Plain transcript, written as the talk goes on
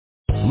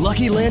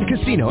Lucky Land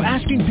Casino,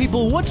 asking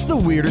people, what's the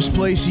weirdest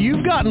place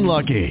you've gotten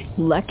lucky?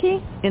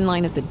 Lucky? In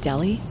line at the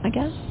deli, I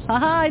guess?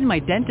 Aha, in my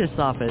dentist's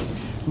office.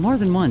 More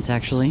than once,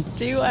 actually.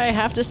 Do I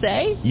have to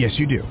say? Yes,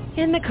 you do.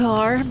 In the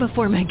car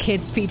before my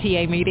kids'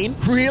 PTA meeting.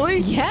 Really?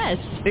 Yes.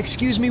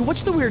 Excuse me,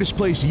 what's the weirdest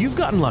place you've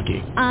gotten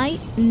lucky? I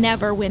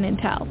never win and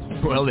tell.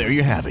 Well, there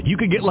you have it. You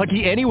can get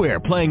lucky anywhere,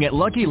 playing at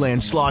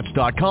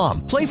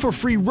LuckyLandSlots.com. Play for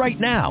free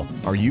right now.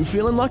 Are you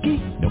feeling lucky?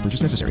 No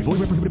purchase necessary. Void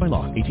where prohibited by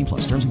law. 18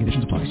 plus. Terms and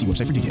conditions apply. See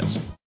website for details.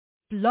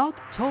 Blog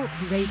Talk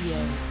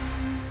Radio.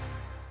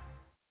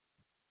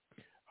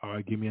 All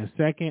right, give me a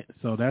second.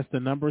 So that's the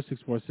number,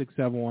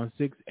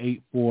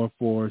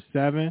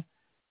 646-716-8447.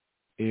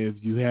 If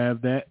you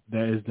have that,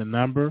 that is the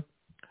number,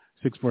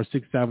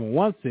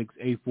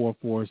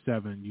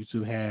 646-716-8447. You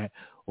two had,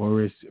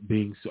 or it's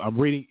being. So I'm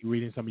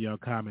reading some of your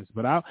comments,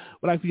 but I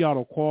would like for y'all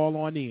to call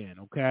on in,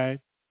 okay,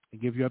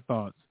 and give your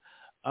thoughts.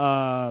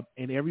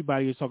 And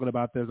everybody is talking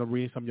about this. I'm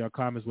reading some of your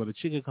comments where the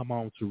chicken come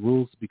home to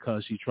roost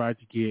because she tried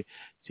to get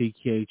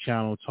TK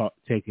channel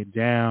taken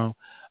down.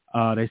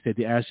 They said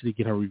they actually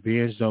get her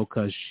revenge, though,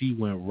 because she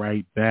went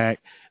right back.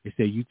 They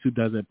said YouTube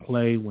doesn't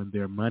play when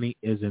their money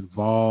is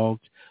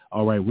involved.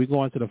 All right, we're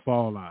going to the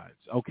phone lines,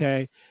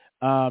 okay?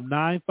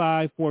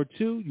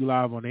 9542, you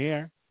live on the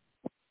air.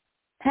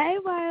 Hey,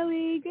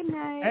 Wiley. Good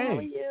night. Hey. How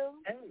are you?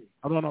 Hey.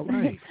 I'm doing all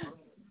right.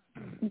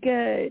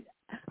 Good.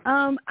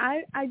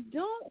 I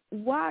don't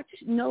watch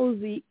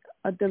Nosy,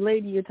 the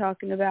lady you're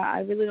talking about. I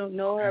really don't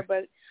know her,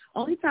 but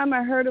only time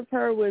I heard of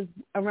her was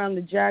around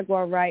the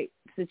Jaguar Wright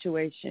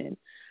situation.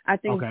 I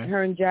think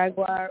her and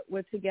Jaguar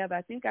were together.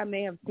 I think I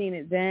may have seen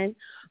it then.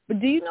 But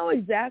do you know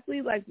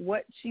exactly like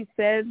what she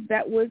said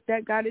that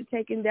got it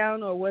taken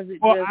down, or was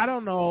it? Well, I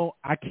don't know.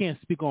 I can't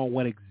speak on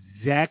what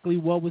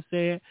was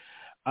said.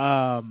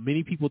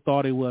 Many people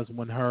thought it was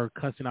when her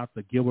cussing out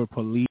the Gilbert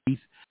police.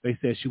 They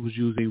said she was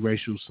using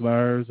racial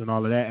slurs and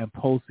all of that and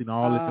posting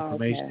all this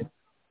information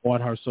on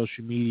her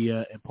social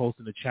media and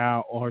posting the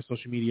child on her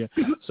social media.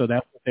 So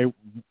that's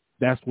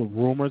what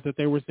rumors that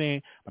they were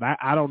saying. But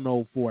I don't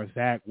know for a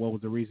fact what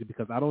was the reason,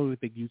 because I don't even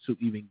think YouTube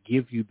even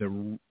give you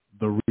the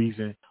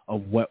reason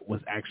of what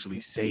was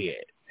actually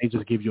said. They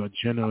just give you a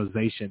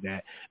generalization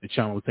that the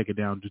channel was taken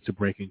down due to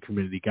breaking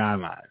community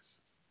guidelines.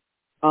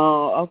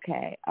 Oh,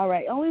 okay. All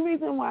right. Only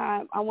reason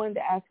why I wanted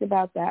to ask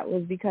about that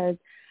was because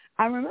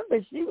I remember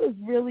she was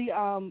really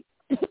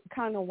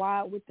kind of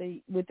wild with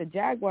the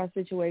Jaguar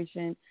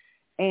situation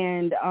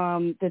and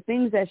the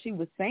things that she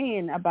was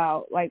saying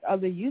about like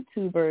other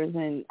YouTubers,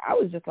 and I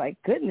was just like,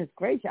 goodness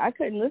gracious, I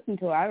couldn't listen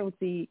to her. I don't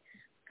see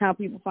how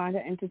people find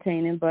her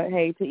entertaining, but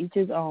hey, to each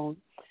his own.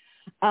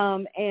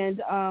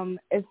 And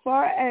as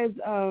far as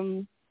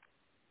I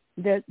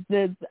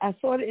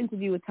saw the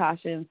interview with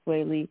Tasha and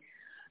Wiley.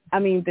 I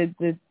mean,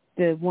 the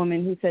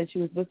woman who said she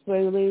was with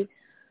Wiley.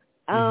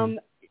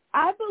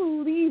 I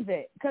believe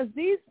it because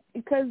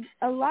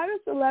a lot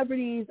of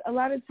celebrities, a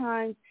lot of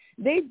times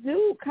they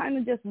do kind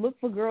of just look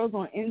for girls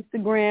on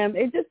Instagram.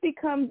 It just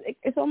becomes,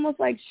 it's almost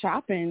like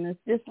shopping. It's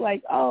just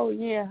like, oh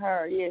yeah,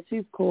 her, yeah,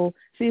 she's cool.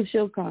 See if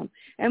she'll come.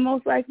 And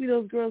most likely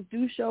those girls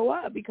do show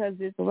up because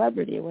they're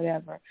celebrity or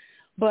whatever.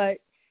 But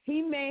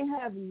he may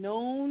have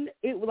known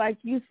it, like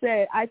you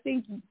said. I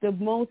think the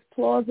most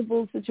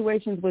plausible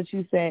situation is what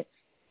you said.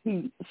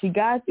 She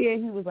got there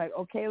and he was like,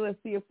 okay, let's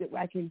see if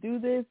I can do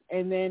this.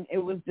 And then it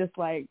was just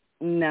like,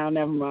 no,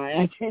 never mind.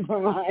 I changed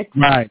my mind.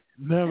 Right.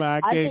 Never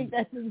mind. I think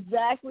that's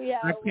exactly how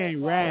I can't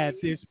ride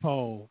this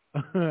pole.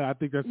 I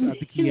think he was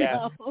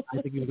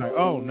like,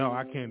 oh, no,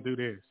 I can't do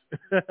this.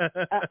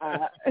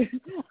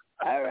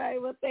 All right.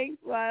 Well,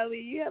 thanks,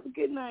 Wiley. You have a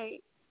good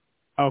night.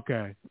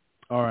 Okay.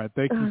 All right.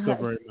 Thank you so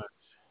very much.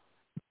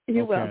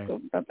 You're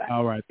welcome. Bye-bye.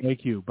 All right.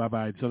 Thank you.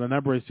 Bye-bye. So the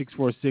number is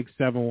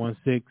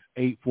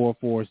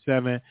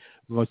 646-716-8447.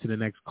 We'll go to the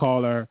next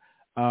caller.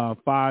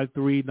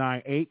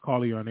 5398.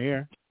 Caller, you're on the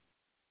air.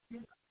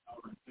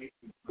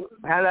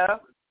 Hello?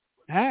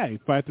 Hey,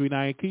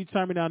 5398. Can you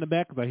turn me down the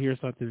back? Because I hear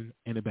something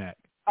in the back.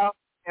 Oh,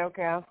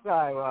 okay. I'm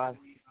sorry, Ross.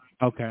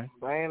 Okay.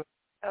 Wait a minute.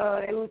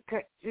 Let me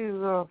cut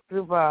you off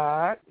the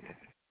bar.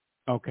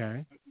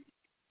 Okay.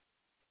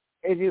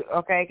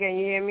 Okay, can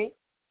you hear me?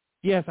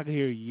 Yes, I can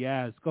hear you.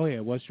 Yes. Go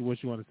ahead. What you want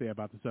to say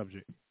about the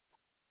subject?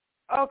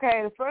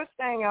 Okay, the first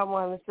thing I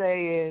want to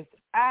say is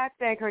I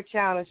think her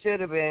channel should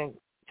have been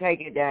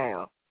taken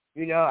down.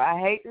 You know, I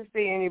hate to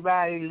see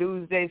anybody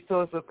lose their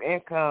source of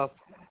income,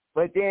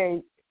 but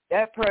then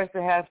that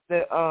person has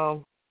to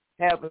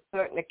have a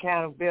certain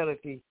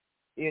accountability,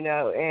 you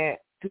know. And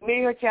to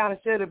me, her channel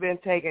should have been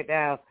taken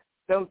down.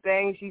 Some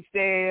things she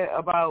said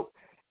about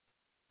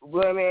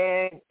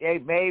women, their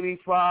baby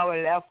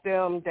father left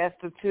them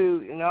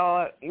destitute and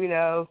all, you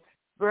know,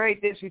 very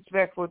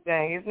disrespectful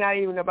thing. It's not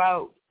even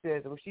about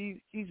this.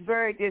 She's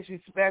very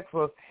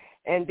disrespectful.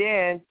 And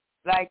then,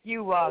 like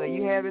you, Wally,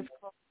 you have this.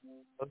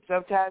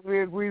 Sometimes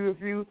we agree with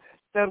you,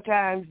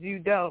 sometimes you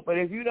don't. But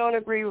if you don't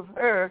agree with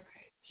her,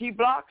 she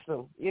blocks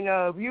them. You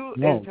know, if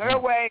it's her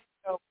way,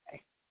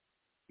 okay.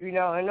 You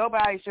know, and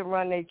nobody should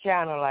run their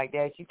channel like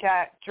that. She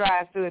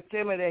tries to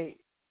intimidate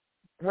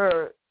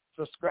her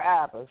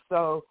subscribers.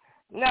 So,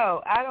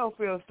 no, I don't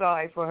feel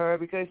sorry for her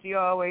because she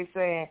always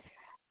saying,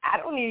 I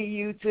don't need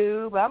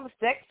YouTube. I'm a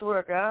sex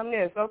worker. I'm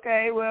this.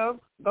 Okay, well,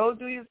 go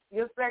do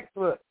your sex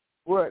work.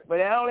 But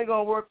that only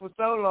going to work for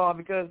so long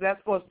because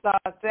that's going to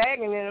start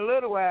sagging in a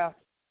little while.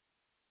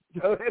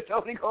 So it's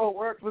only going to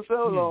work for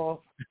so long.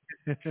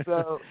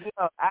 So,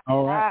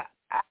 I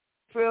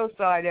feel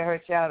sorry that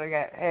her child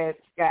has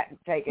gotten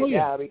taken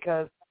down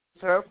because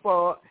it's her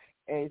fault.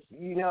 And,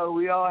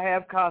 we all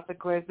have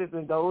consequences,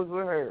 and those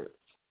were hers.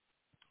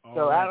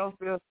 So I don't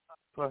feel sorry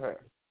for her.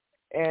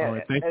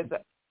 And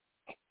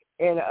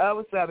and the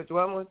other subject,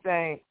 one more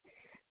thing,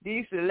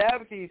 these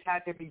celebrities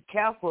have to be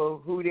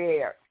careful who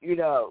they're,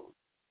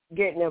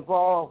 getting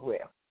involved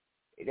with.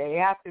 They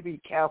have to be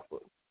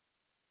careful.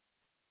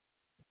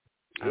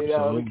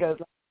 Absolutely.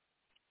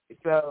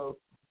 Because,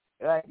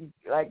 like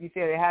you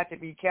said, they have to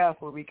be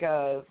careful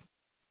because,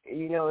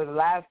 there's a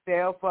lot of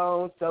cell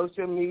phones,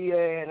 social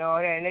media, and all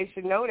that, and they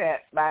should know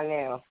that by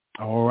now.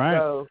 All right.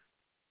 So,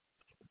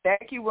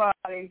 thank you,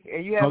 Wiley,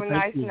 and you have a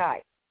nice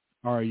night.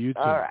 All right, you too.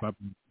 All right.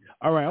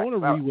 All right, I want to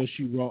read what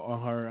she wrote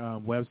on her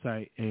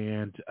website,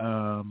 and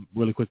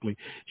really quickly.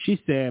 She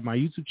said, my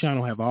YouTube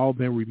channel have all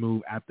been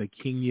removed after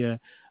Kenya,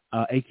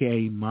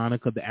 a.k.a.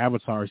 Monica the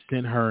Avatar,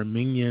 sent her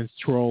minions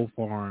troll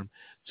farm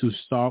to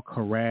stalk,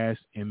 harass,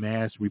 and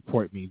mass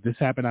report me. This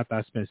happened after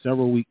I spent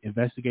several weeks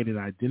investigating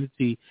the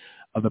identity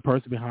of the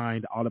person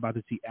behind All About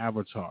the Tea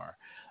Avatar,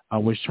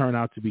 which turned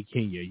out to be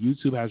Kenya.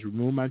 YouTube has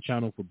removed my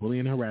channel for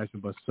bullying and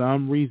harassment, but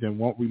some reason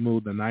won't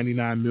remove the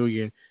 99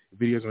 million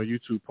videos on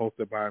YouTube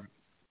posted by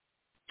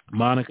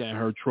Monica and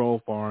her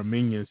troll farm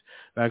minions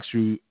that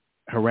actually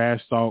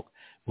harass, stalk,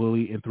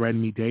 bully, and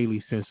threaten me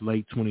daily since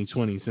late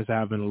 2020. Since I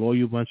have been a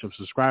loyal bunch of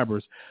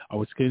subscribers, I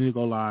was scheduled to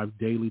go live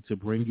daily to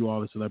bring you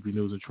all the celebrity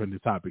news and trending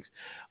topics.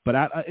 But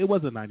it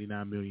wasn't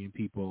 99 million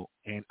people,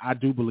 and I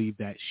do believe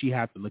that she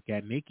has to look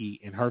at Nikki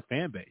and her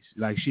fan base.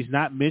 Like, she's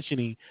not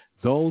mentioning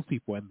those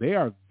people, and they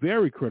are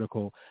very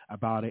critical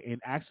about it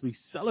and actually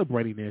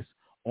celebrating this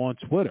on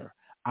Twitter.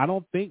 I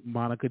don't think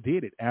Monica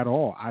did it at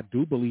all. I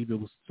do believe it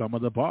was some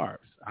of the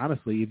barbs.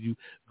 Honestly, if you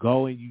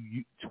go and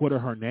you Twitter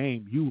her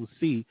name, you will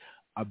see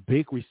a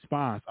big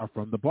response are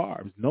from the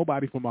barbs.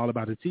 Nobody from All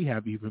About the Tea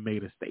have even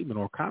made a statement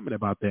or comment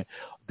about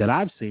that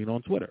I've seen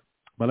on Twitter.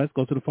 But let's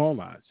go to the phone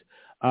lines.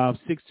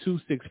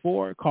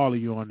 6264,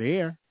 calling you on the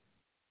air.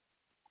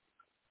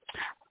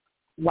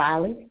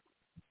 Wiley.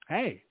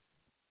 Hey.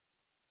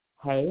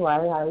 Hey,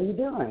 Wiley, how are you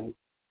doing?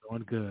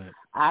 Doing good.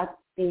 I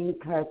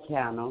think her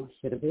channel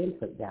should have been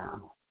put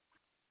down.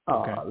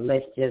 Okay.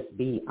 Let's just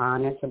be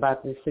honest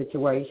about this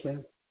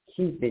situation.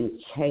 She's been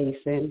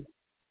chasing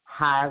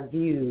high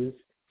views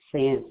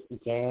since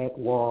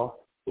Jaguar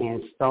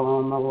and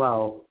Storm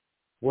Moreau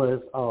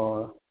was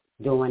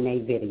doing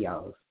their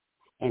videos.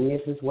 And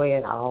this is where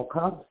it all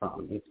comes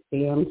from. It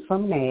stems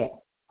from that.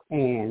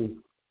 And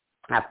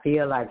I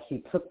feel like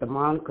she took the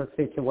Monica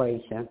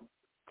situation,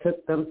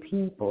 took them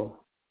people,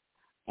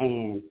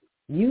 and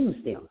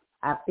used them.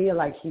 I feel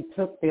like she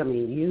took them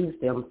and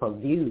used them for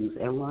views.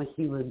 And once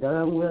she was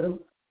done with them,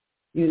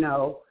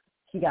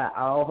 she got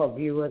all her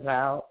viewers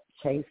out,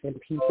 chasing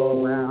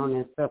people around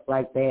and stuff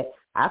like that.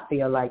 I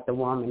feel like the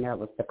woman that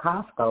was the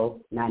Costco,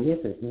 now this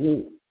is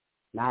me,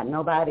 not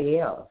nobody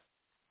else.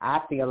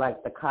 I feel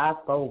like the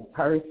Costco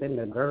person,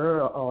 the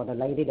girl or the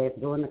lady that's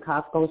doing the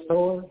Costco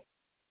store,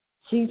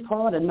 she's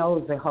part of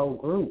knows the whole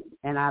group.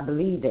 And I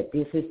believe that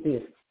this is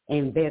this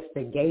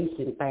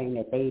investigation thing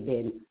that they've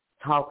been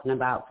talking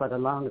about for the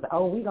longest.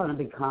 Oh, we're going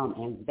to become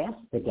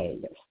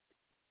investigators.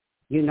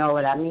 You know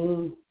what I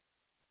mean?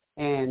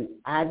 And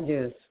I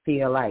just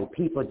feel like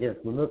people just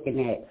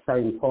looking at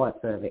certain parts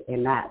of it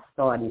and not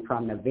starting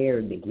from the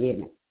very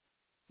beginning.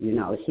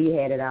 She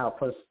had it out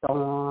for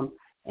Storm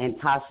and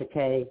Tasha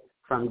K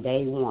from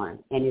day one,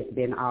 and it's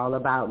been all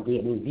about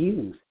getting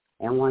views.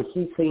 And when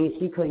she seen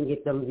she couldn't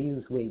get them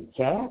views with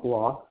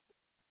Jaguar,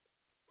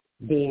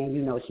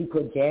 then, she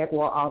put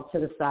Jaguar off to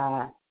the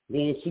side.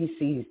 Then she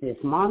sees this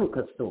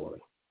Monica story.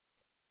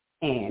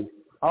 And,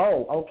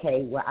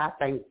 okay, well, I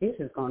think this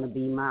is going to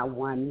be my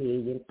 1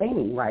 million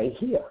thing right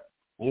here.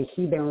 And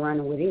she been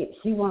running with it.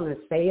 She want to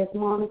say it's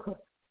Monica,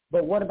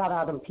 but what about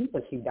all them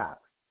people she doxed?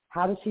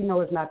 How does she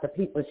know it's not the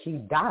people she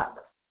doxed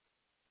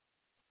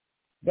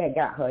that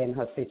got her in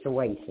her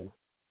situation?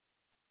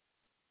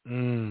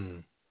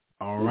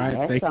 All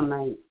right. That's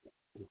something.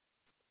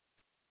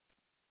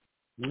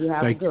 You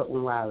have a good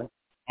one, Wiley.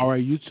 All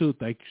right, you too.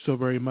 Thank you so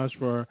very much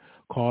for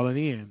calling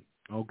in.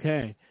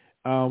 Okay.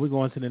 We're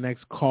going to the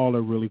next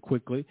caller really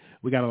quickly.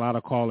 We got a lot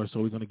of callers, so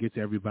we're going to get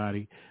to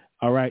everybody.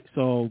 All right,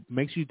 so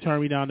make sure you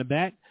turn me down the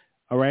back.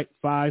 All right,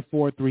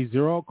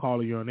 5430,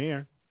 caller, you're on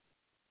air.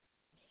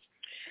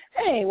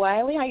 Hey,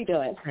 Wiley, how you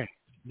doing? Hey,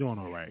 doing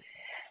all right.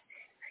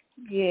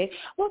 Good.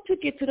 Well, to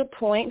get to the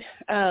point,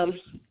 to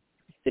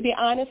be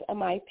honest,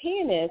 my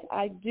opinion is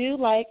I do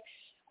like,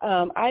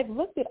 I've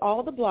looked at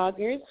all the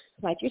bloggers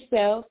like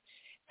yourself,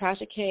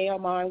 Tasha K,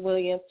 Omar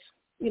Williams,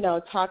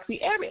 Toxie,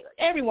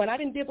 everyone. I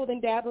didn't dibble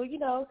and dabble,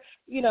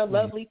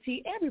 Lovely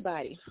T,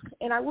 everybody.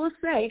 And I will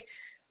say,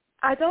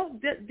 I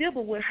don't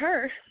dibble with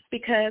her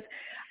because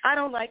I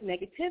don't like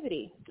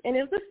negativity. And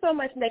there's just so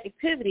much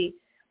negativity.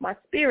 My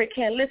spirit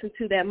can't listen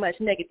to that much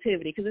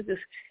negativity because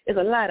it's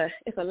a lot of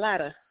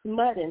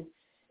smut and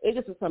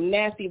it's just some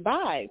nasty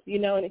vibes, you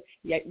know, and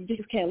you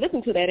just can't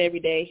listen to that every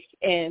day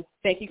and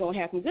think you're going to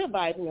have some good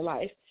vibes in your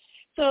life.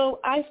 So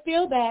I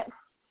feel that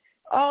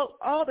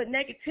all the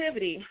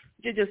negativity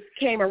just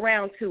came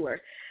around to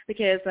her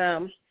because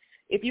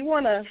if you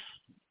want to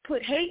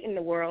put hate in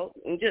the world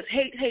and just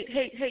hate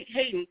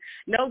and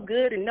no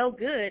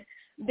good,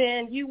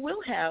 then you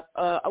will have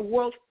a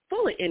world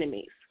full of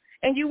enemies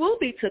and you will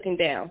be taken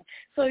down.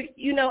 So,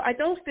 you know, I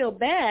don't feel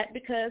bad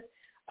because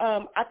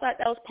I thought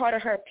that was part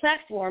of her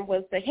platform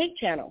was the hate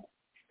channel.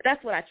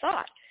 That's what I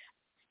thought.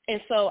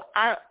 And so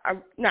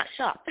I'm not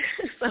shocked.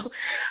 So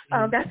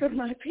that's just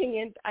my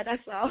opinion.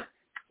 That's all.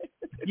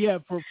 Yeah,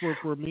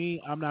 for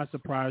me, I'm not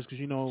surprised because,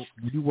 you know,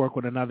 when you work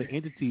with another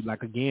entity,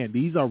 like, again,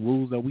 these are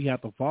rules that we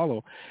have to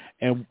follow.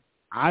 And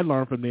I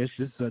learned from this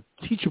is a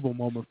teachable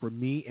moment for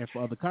me and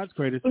for other content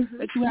creators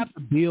that you have to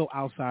build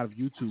outside of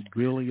YouTube,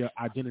 building your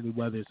identity,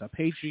 whether it's a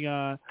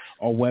Patreon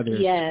or whether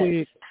it's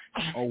Twitch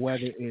or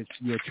whether it's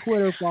your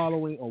Twitter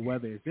following or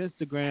whether it's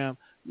Instagram.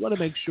 You want to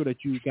make sure that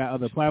you got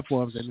other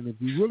platforms. And then if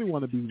you really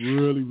want to be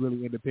really,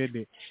 really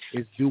independent,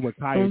 is do what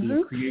Kaya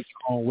did, create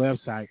your own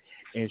website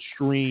and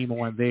stream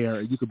on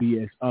there. You could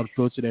be as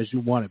unfiltered as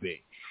you want to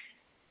be.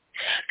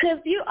 Because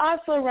you're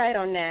also right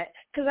on that.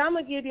 Because I'm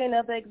going to give you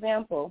another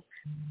example.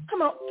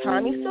 Come on,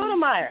 Tommy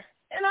Sotomayor.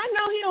 And I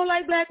know he don't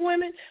like black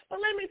women, but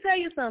let me tell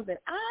you something.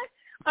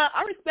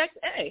 I respect,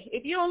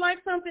 if you don't like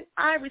something,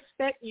 I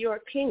respect your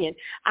opinion.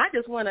 I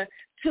just want to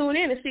tune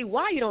in and see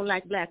why you don't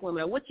like black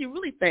women or what you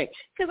really think,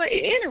 because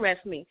it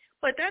interests me.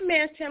 But that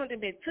man's channel has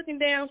been taken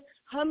down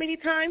how many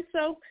times?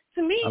 So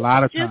to me, a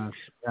lot of just, times.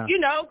 Yeah. You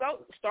know, go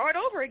start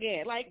over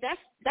again. Like that's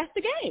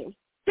the game.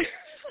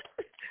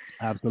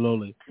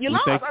 Absolutely. You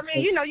lost. I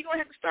mean, you know, you're going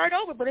to have to start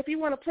over. But if you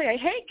want to play a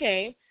hate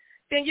game,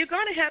 then you're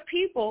going to have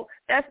people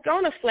that's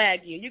going to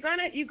flag you. You're going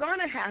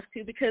to have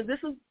to, because this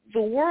is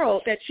the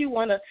world that you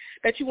want to,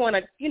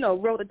 you know,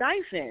 roll the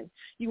dice in.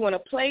 You want to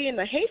play in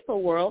the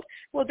hateful world.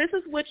 Well, this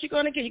is what you're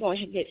going to get. You're going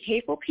to get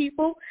hateful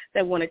people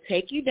that want to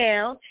take you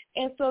down.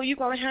 And so you're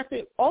going to have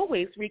to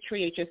always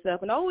recreate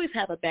yourself and always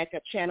have a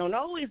backup channel and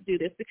always do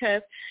this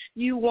because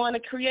you want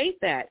to create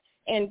that.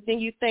 And then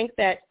you think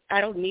that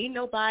I don't need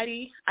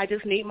nobody, I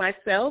just need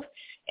myself.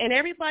 And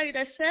everybody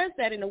that says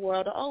that in the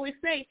world will always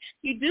say,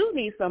 you do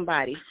need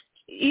somebody,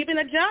 even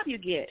a job you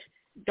get.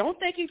 Don't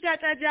think you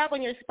got that job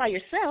by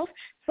yourself.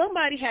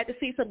 Somebody had to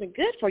see something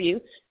good for you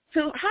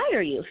to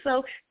hire you.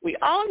 So we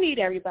all need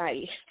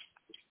everybody.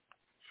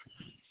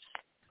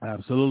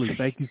 Absolutely.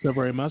 Thank you so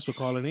very much for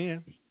calling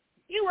in.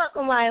 You're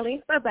welcome,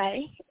 Wiley.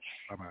 Bye-bye.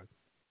 Bye-bye.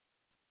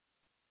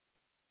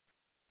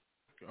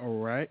 All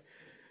right.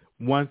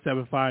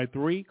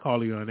 1753,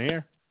 call you on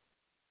air.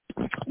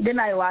 Good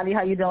night, Wiley.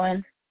 How you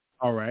doing?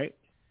 All right.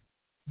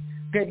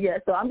 Good, yeah.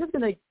 So I'm just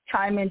going to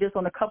chime in just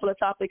on a couple of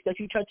topics that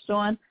you touched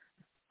on.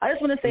 I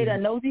just want to say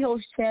that Nosy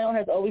Ho's channel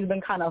has always been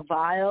kind of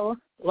vile.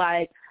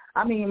 Like,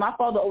 I mean, my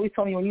father always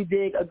told me when you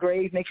dig a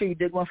grave, make sure you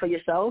dig one for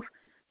yourself.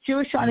 She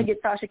was trying to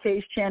get Tasha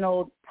K's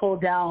channel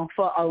pulled down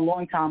for a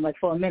long time, like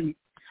for a minute.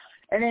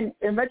 And then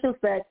in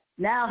retrospect,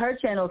 now her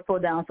channel is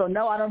pulled down. So,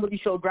 no, I don't really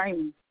show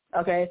grimy.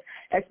 Okay,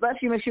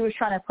 especially when she was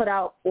trying to put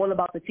out all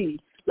about the tea.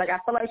 Like, I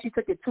feel like she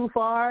took it too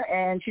far,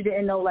 and she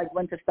didn't know, like,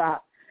 when to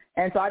stop.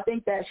 And so I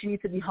think that she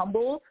needs to be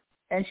humbled,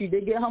 and she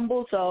did get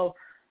humbled. So,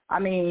 I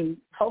mean,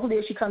 hopefully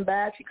if she come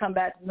back, you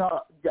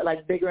know,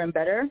 like, bigger and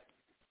better.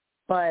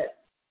 But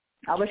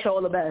I wish her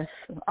all the best.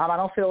 I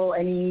don't feel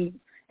any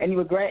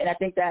regret, and I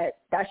think that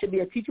should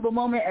be a teachable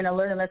moment and a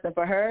learning lesson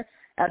for her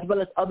as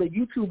well as other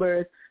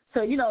YouTubers.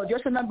 So, you know,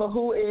 just remember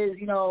who is,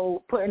 you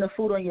know, putting the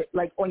food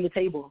on your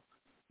table.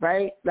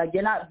 Right? Like,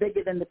 you're not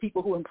bigger than the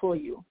people who employ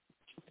you.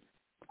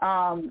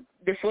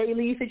 The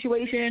Wiley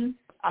situation,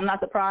 I'm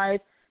not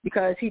surprised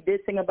because he did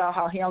sing about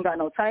how he don't got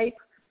no type.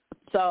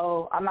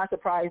 So I'm not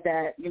surprised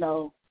that, you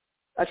know,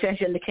 a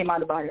transgender came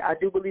out about it. I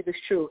do believe it's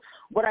true.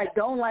 What I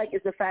don't like is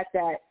the fact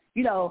that,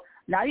 you know,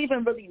 not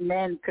even really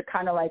men could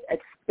kind of like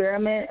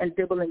experiment and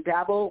dibble and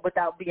dabble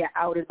without being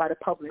outed by the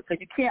public.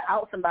 Because you can't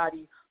out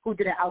somebody who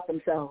didn't out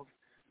themselves.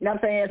 You know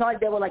what I'm saying? It's not like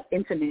they were like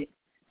intimate.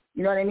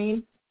 You know what I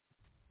mean?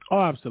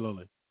 Oh,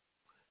 absolutely.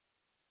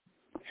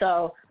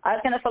 So I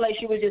kind of feel like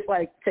she was just,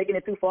 like, taking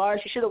it too far.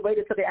 She should have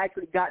waited till they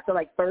actually got to,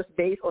 like, first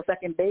base or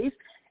second base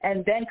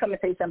and then come and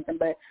say something.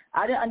 But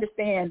I didn't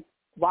understand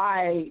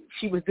why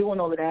she was doing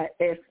all of that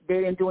if they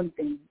didn't do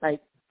anything. Like,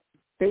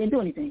 they didn't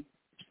do anything.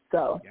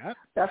 So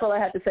That's all I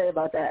have to say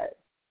about that.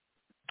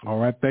 All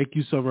right. Thank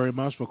you so very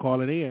much for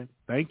calling in.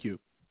 Thank you.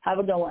 Have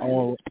a good one.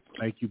 Oh,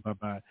 thank you.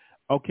 Bye-bye.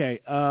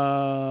 Okay.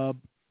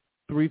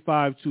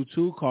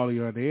 3522, call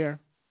you on the air.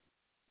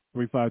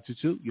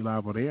 3522, you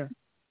live on the air.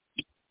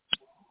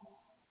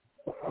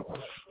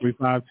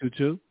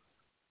 3522.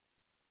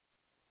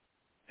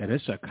 And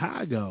it's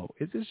Chicago.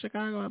 Is it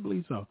Chicago? I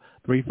believe so.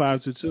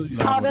 3522.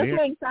 Oh, that's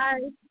me.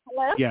 Sorry.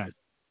 Hello? Yes.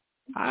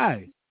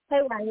 Hi.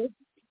 Hey, Wiley.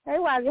 Hey,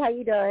 Wiley. How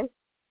you doing?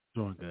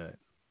 Doing good.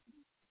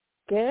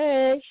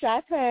 Good,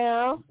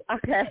 Chi-Town.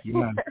 Okay.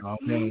 Yeah,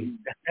 okay.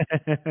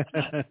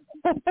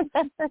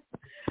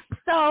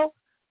 So,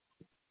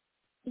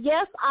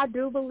 yes, I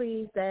do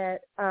believe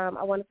that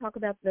I want to talk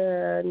about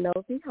the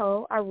nosy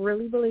hoe. I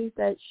really believe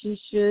that she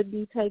should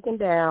be taken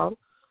down.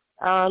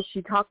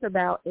 She talked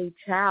about a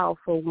child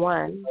for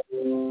one.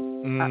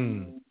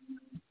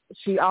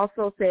 She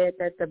also said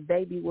that the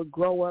baby would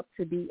grow up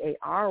to be a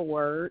R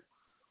word,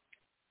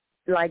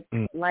 like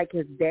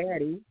his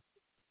daddy.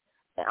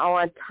 And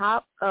on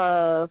top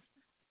of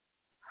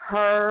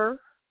her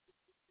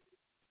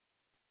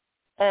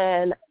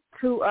and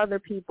two other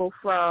people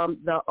from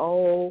the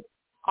old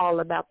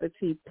All About the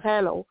Tea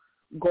panel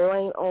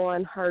going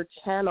on her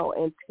channel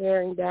and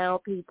tearing down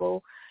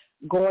people,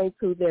 going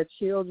to their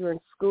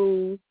children's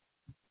schools,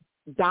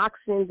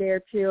 doxing their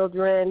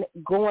children,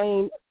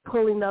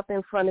 pulling up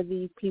in front of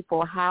these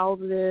people's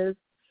houses.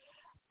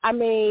 I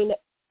mean,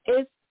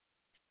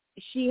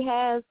 she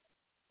has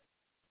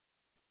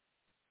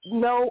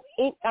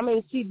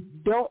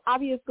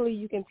obviously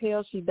you can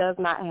tell she does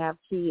not have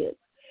kids,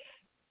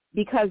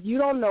 because you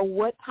don't know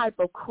what type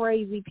of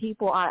crazy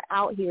people are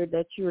out here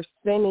that you're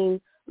sending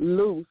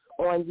loose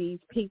on these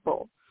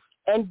people.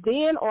 And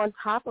then on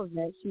top of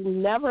that, she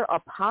never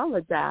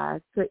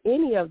apologized to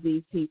any of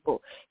these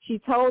people. She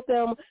told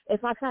them,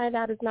 if I find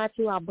out it's not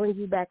you, I'll bring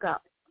you back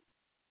up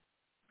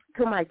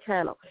to my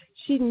channel.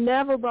 She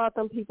never brought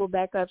them people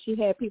back up. She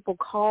had people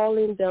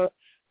calling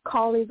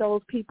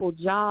those people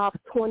jobs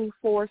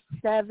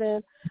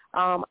 24/7.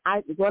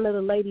 One of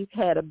the ladies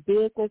had a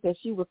business, and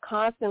she was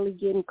constantly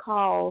getting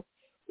calls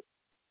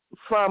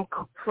from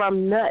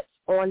nuts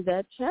on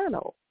that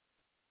channel.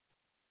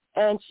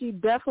 And she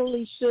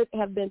definitely should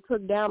have been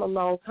took down a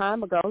long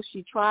time ago.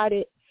 She tried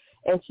it,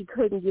 and she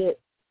couldn't get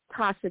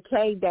Tasha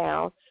K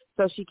down,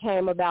 so she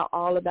came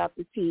All About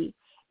the Tea.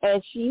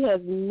 And she has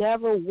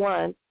never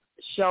once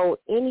showed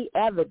any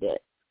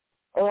evidence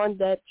on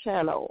that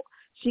channel.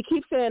 She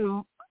keeps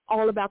saying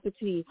all about the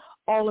tea,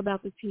 all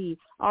about the tea,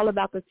 all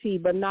about the tea,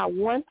 but not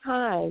one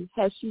time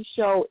has she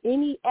showed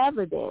any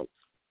evidence.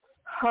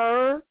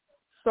 Her,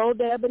 So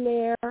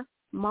Debonair,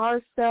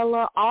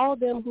 Marcella, all of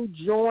them who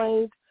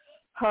joined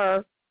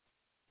her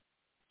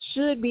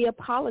should be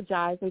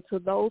apologizing to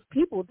those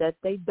people that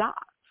they doxed.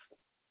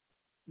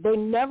 They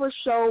never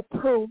show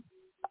proof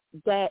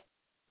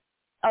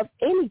of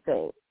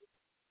anything.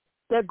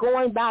 They're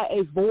going by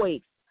a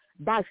voice,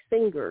 by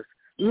fingers,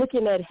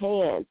 looking at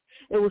hands.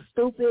 It was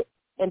stupid,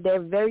 and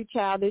they're very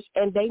childish,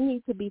 and they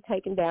need to be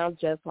taken down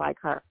just like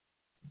her.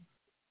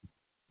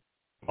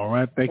 All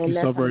right. Thank you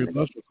so very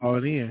much for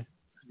calling in.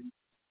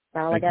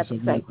 All I got to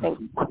say. Thank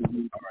you. All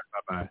right.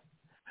 Bye-bye.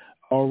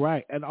 All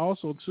right. And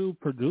also, too,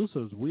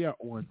 producers, we are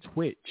on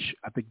Twitch.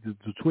 I think the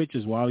Twitch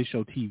is Wiley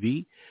Show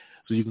TV.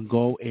 So you can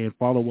go and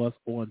follow us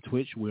on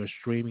Twitch. We're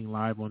streaming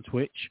live on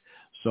Twitch.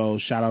 So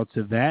shout out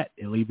to that,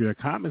 and leave your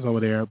comments over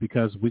there,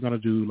 because we're going to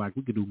do,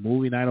 we could do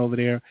movie night over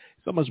there.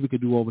 So much we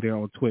could do over there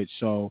on Twitch.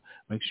 So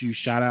make sure you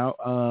shout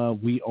out.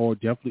 We are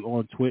definitely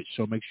on Twitch.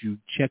 So make sure you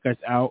check us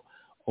out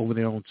over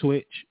there on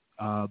Twitch,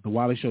 the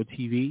Wiley Show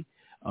TV.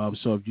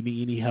 So if you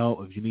need any help,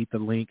 if you need the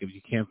link, if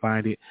you can't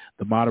find it,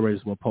 the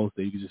moderators will post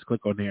it. You can just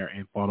click on there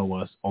and follow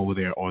us over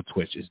there on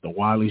Twitch. It's the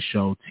Wiley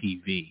Show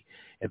TV,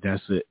 and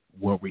that's it,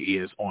 where we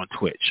is on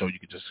Twitch. So you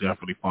can just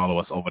definitely follow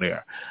us over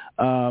there.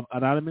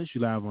 Anonymous,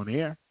 you live on the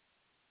air.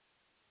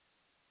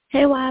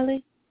 Hey,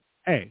 Wiley.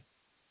 Hey.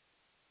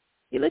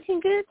 You looking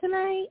good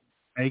tonight?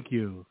 Thank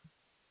you.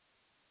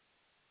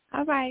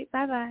 All right.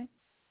 Bye-bye.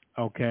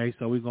 Okay,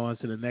 so we're going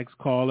to the next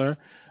caller.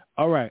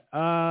 All right,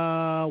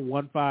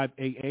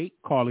 1588,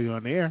 calling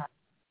on air.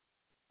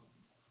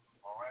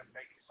 All right,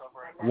 thank you so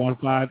very much.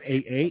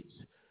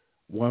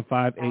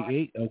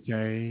 1588,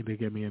 okay, they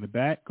get me in the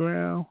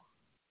background.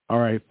 All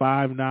right,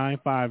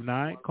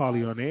 5959,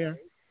 calling on air.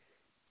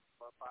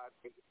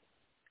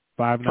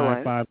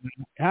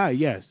 5959. Hi,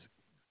 yes.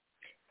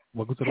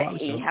 Welcome to the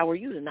Wiley Show. How are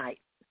you tonight?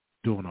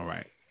 Doing all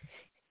right.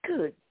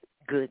 Good.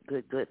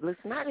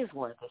 Listen, I just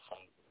wanted to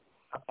say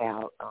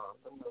about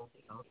the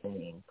movie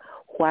thing.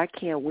 Why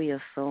can't we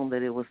assume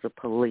that it was the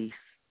police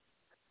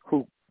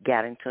who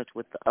got in touch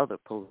with the other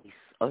police,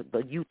 or the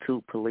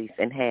YouTube police,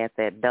 and had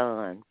that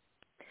done?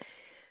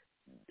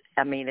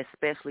 I mean,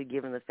 especially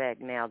given the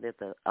fact now that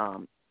the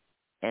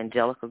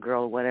Angelica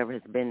girl or whatever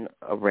has been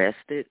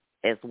arrested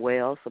as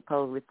well,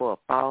 supposedly for a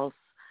false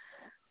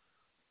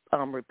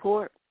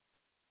report.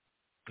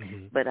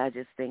 Mm-hmm. But I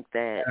just think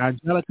that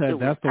Angelica, I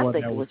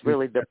think it was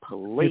really the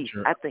police.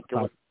 I think it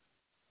was.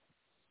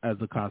 As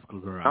the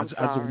Costco girl. I'm I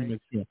just want to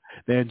make sure.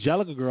 The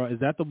Angelica girl, is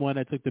that the one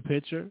that took the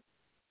picture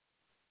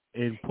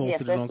and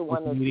posted it on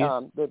social media?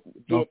 Yes, that's the one that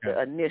did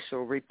the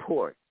initial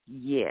report.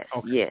 Yes,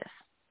 yes.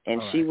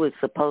 And she was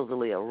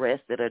supposedly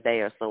arrested a day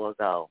or so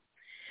ago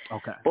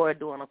for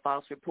doing a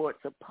false report,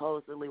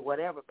 supposedly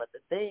whatever. But the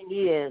thing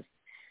is,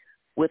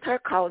 with her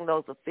calling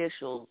those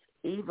officials,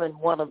 even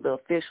one of the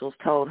officials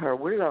told her,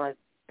 we're going to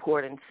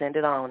report and send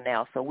it on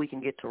now so we can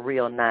get to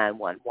real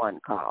 911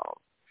 calls.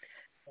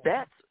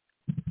 That's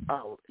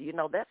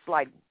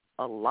like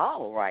a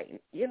law,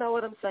 right? You know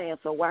what I'm saying?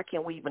 So why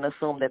can't we even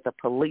assume that the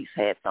police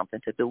had something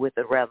to do with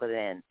it rather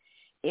than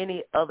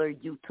any other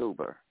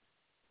YouTuber?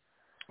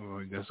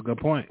 Oh, that's a good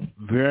point.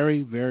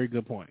 Very, very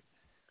good point.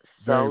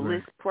 So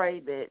let's pray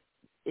that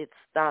it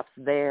stops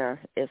there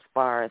as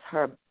far as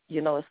her,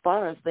 as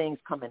far as things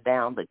coming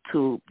down the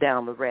tube,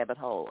 down the rabbit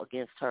hole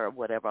against her or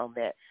whatever on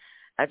that.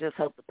 I just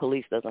hope the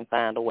police doesn't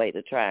find a way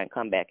to try and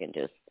come back and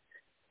just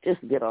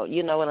get on,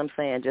 you know what I'm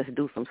saying, just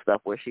do some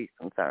stuff where she's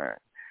concerned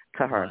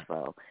to her. Right.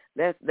 So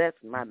that's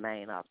my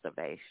main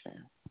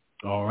observation.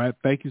 All right.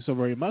 Thank you so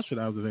very much for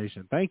the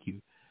observation. Thank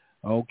you.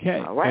 Okay.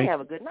 All right.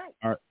 Have a good night.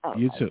 All right.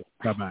 You too.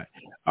 Bye-bye.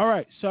 All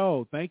right.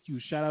 So thank you.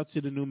 Shout out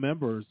to the new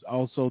members.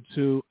 Also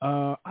to,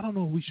 I don't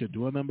know if we should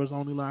do a members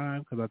only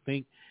live because I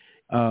think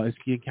it's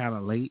getting kind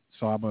of late.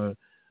 So I'm going to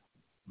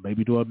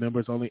maybe do a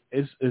members only.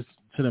 It's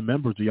to the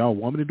members. Do y'all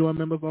want me to do a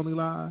members only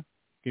live?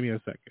 Give me a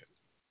second.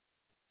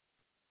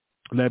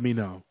 Let me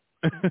know.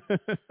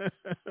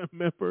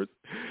 Members.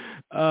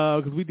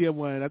 Because we did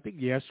one, I think,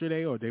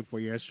 yesterday or day before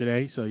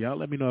yesterday. So y'all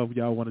let me know if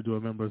y'all want to do a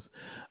members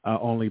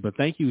only. But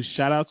thank you.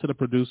 Shout out to the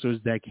producers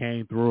that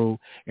came through.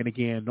 And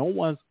again,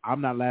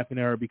 I'm not laughing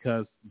at her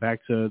because back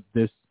to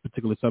this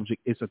particular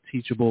subject, it's a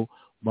teachable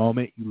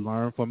moment. You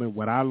learn from it.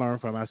 What I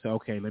learned from it, I said,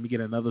 okay, let me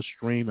get another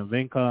stream of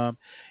income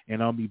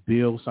and I'll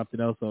build something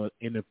else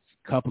in a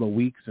couple of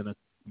weeks and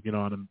we're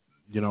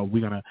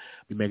going to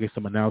be making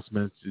some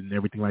announcements and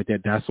everything like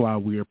that. That's why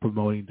we are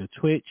promoting the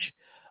Twitch.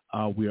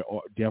 We are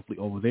definitely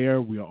over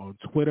there. We are on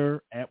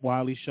Twitter at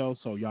Wiley Show,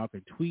 so y'all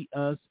can tweet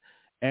us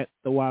at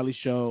the Wiley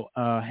Show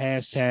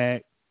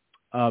hashtag.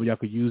 Y'all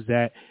can use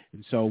that.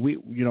 And so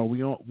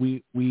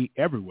we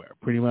everywhere,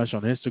 pretty much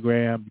on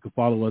Instagram. You can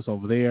follow us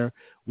over there.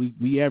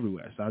 We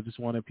everywhere. So I just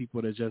wanted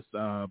people to just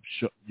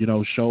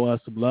show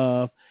us some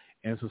love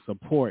and some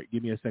support.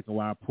 Give me a second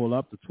while I pull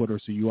up the Twitter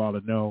so you all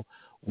know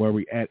where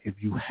we at. If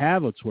you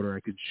have a Twitter,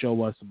 it could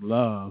show us some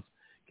love.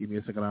 Give me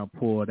a second, I'll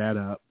pull that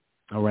up.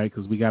 All right,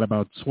 because we got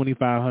about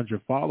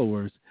 2,500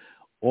 followers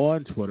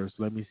on Twitter.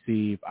 So let me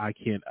see if I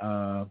can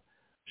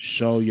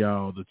show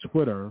y'all the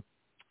Twitter.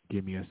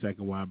 Give me a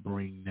second while I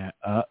bring that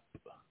up.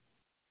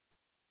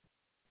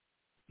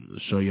 I'll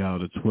show y'all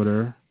the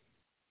Twitter.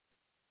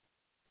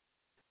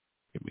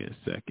 Give me a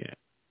second.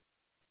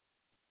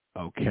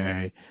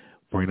 Okay,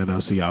 bring it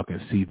up so y'all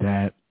can see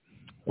that,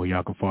 where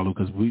y'all can follow,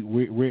 because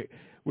we're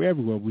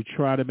everywhere. We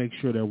try to make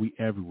sure that we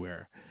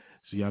everywhere.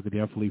 So y'all can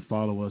definitely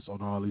follow us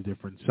on all these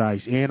different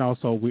sites. And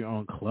also we're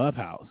on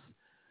Clubhouse.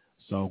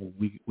 So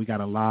we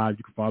got a live.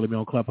 You can follow me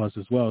on Clubhouse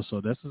as well.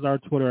 So this is our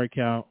Twitter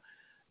account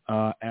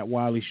at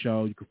Wiley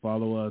Show. You can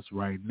follow us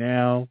right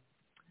now.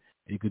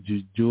 You could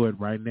just do it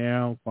right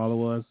now.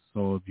 Follow us.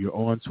 So if you're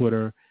on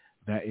Twitter,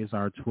 that is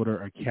our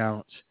Twitter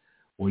account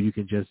where you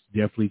can just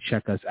definitely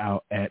check us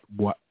out at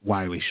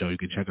Wiley Show. You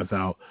can check us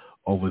out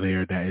over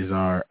there. That is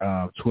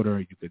our Twitter.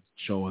 You could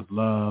show us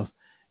love.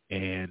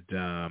 And,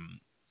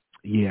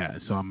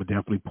 so I'm going to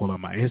definitely pull up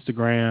my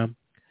Instagram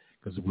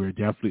because we're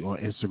definitely on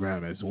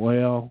Instagram as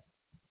well,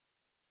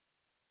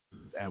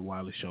 at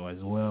Wiley Show as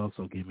well.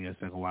 So give me a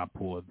second while I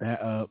pull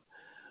that up.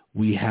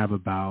 We have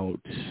about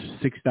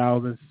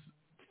 6,000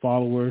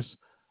 followers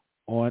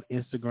on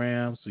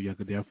Instagram. So you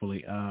can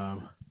definitely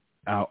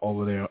out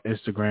over there on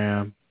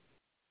Instagram.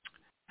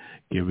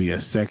 Give me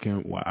a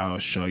second while I'll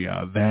show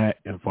y'all that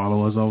and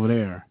follow us over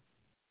there.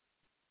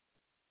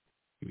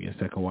 Give me a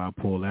second while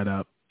I pull that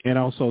up. And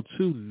also,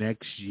 too,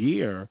 next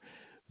year,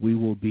 we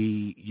will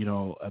be,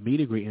 a meet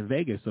and greet in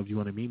Vegas. So if you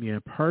want to meet me in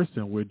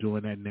person, we're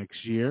doing that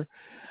next year.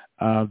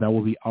 That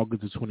will be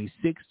August the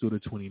 26th through the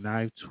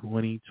 29th,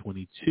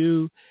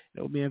 2022.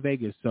 It will be in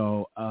Vegas.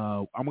 So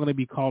I'm going to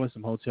be calling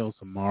some hotels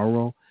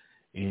tomorrow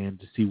and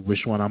to see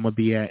which one I'm going to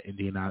be at. And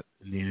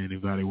then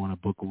anybody want to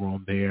book a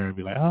room there and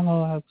be like,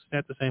 oh, I'll stay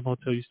at the same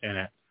hotel you stand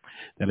at.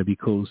 That'll be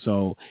cool.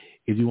 So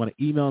if you want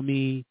to email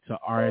me to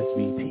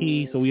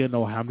RSVP so we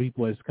know how many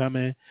people is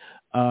coming,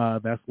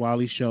 that's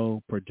Wiley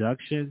Show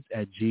Productions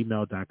at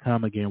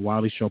gmail.com. Again,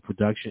 Wiley Show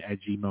Production at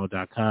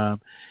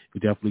gmail.com.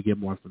 You definitely get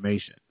more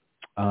information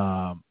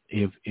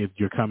if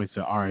you're coming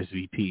to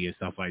RSVP and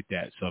stuff like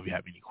that. So if you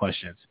have any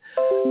questions,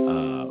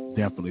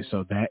 definitely.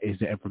 So that is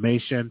the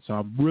information. So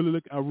I'm really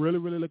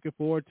looking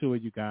forward to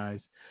it, you guys.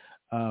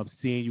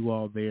 Seeing you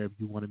all there if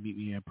you want to meet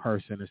me in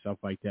person and stuff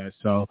like that.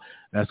 So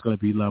that's going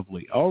to be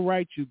lovely. All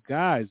right, you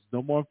guys,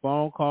 no more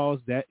phone calls.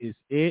 That is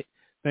it.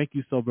 Thank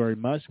you so very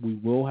much. We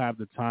will have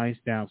the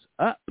timestamps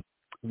up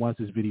once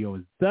this video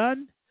is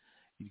done.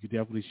 You can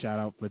definitely shout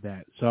out for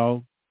that.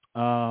 So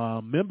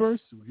members,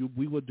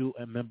 we will do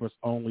a members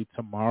only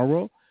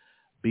tomorrow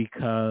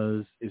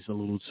because it's a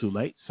little too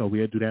late. So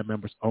we'll do that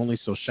members only.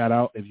 So shout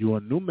out. If you're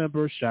a new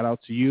member, shout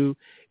out to you.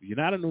 If you're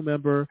not a new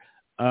member,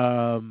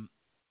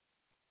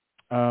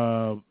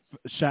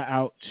 shout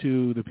out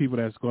to the people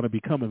that's going to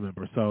become a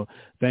member. So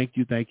thank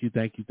you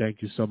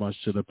so much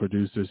to the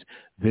producers.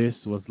 This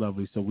was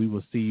lovely. So we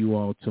will see you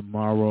all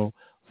tomorrow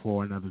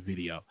for another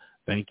video.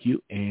 Thank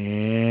you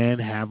and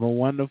have a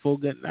wonderful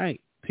good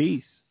night.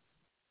 Peace.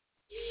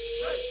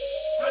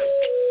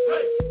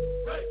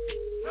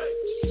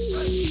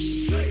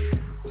 Hey.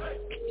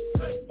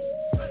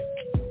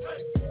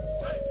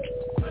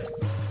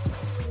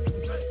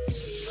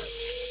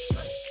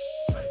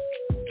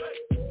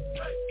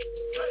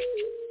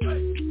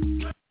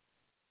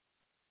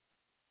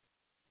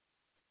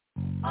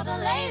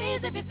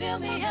 please, if you feel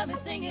me, help me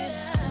sing it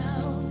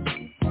out.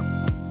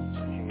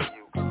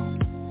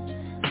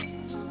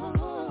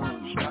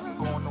 Stuff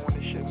going on,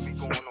 this shit be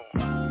going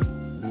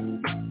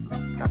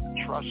on. Got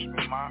to trust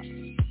me, ma.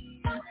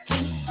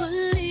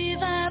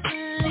 I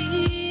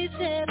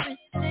believed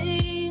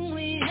everything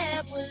we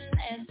had was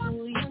last.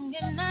 So young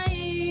and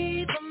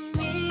naive for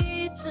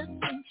me to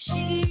think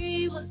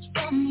she was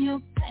from your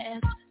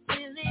past.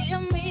 Silly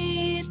of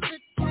me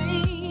to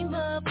dream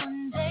of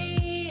one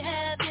day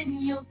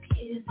having your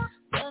kiss.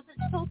 Was it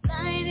so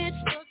blind it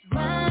feels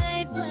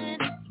right when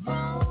it's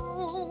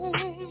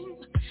wrong?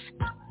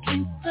 I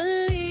can't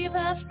believe I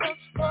fell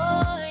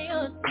for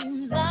your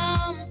dreams.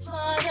 I'm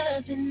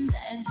smarter than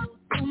that.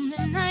 On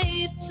the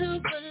night to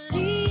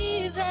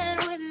believe that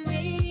with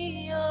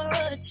me you're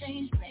a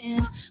changed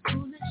man.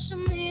 Foolish of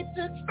me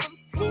to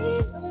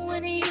compete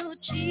when you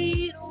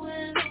cheat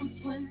with loose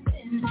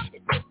women.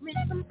 It took me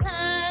some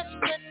time,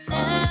 but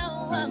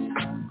now I'm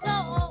moved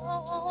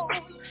on.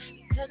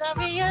 Because I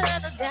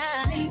realized I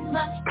gotta leave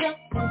myself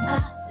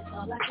alive. That's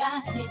all I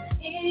got in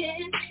the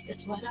end.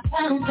 That's what I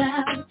found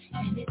out.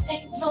 And it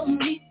ain't no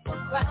need to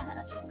cry.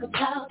 Talk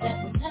about that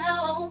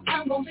now.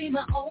 I'm gonna be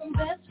my own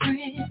best friend.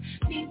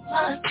 Be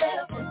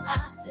myself and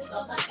that's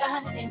all I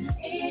got in the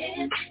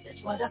end.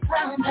 That's what I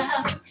found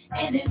out.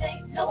 And it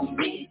ain't no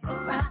need to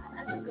cry.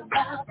 Talk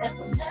about that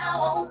from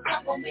now on.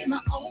 I'm gonna be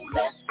my own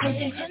best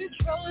friend.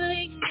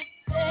 Controlling you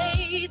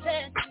say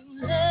that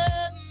you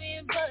love me,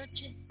 but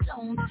you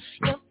don't.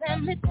 Your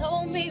family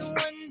told me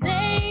one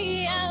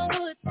day I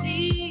would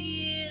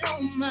see it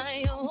on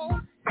my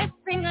own. Next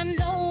thing I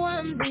know,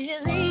 I'm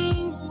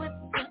dealing with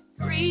the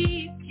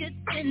three kids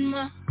in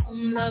my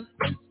home. Love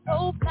is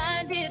so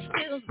blind, it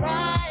feels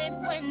right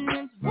when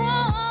it's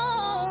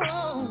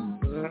wrong.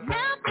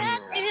 Now that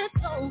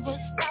it's over,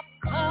 stop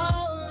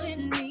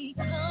calling me.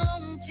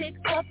 Come pick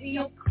up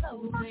your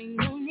clothes. Ain't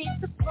no need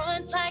to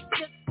front like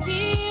you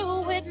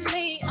deal with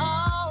me.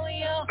 All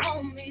your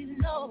homies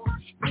know.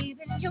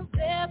 Even your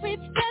very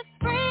best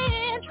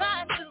friend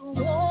tried to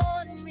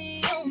warn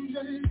me on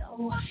the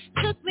low.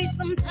 Took me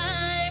some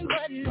time,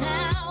 but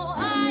now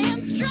I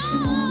am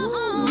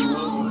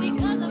strong.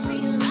 Because I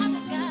realized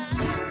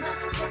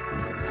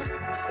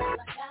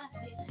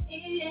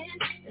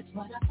that's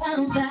what I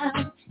found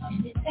out.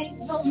 And it ain't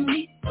no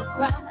need to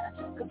cry.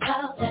 Talk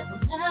about that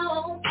from now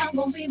on. I'm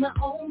gonna be my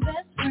own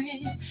best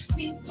friend.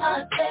 Be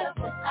myself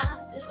and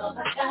that's all I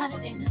got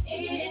in the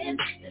end.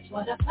 That's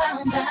what I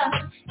found out.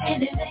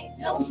 And it ain't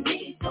no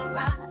need to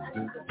cry.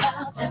 Talk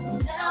about that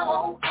from now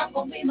on. I'm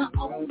gonna be my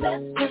own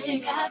best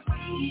friend. I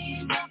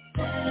free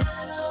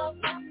myself.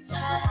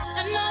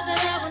 I know that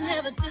I will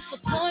never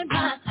disappoint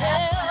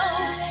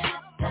myself.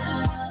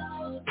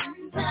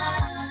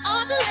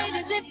 All the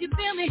ladies, if you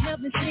feel me, help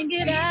me sing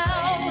it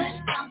out.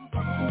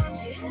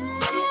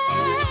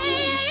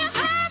 You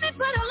heard me,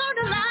 but I learned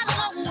a lot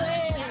along the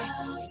way.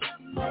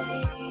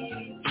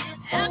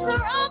 After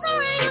all the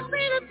rain, you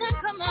see the sun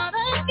come out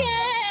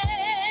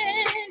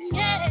again.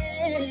 Yeah.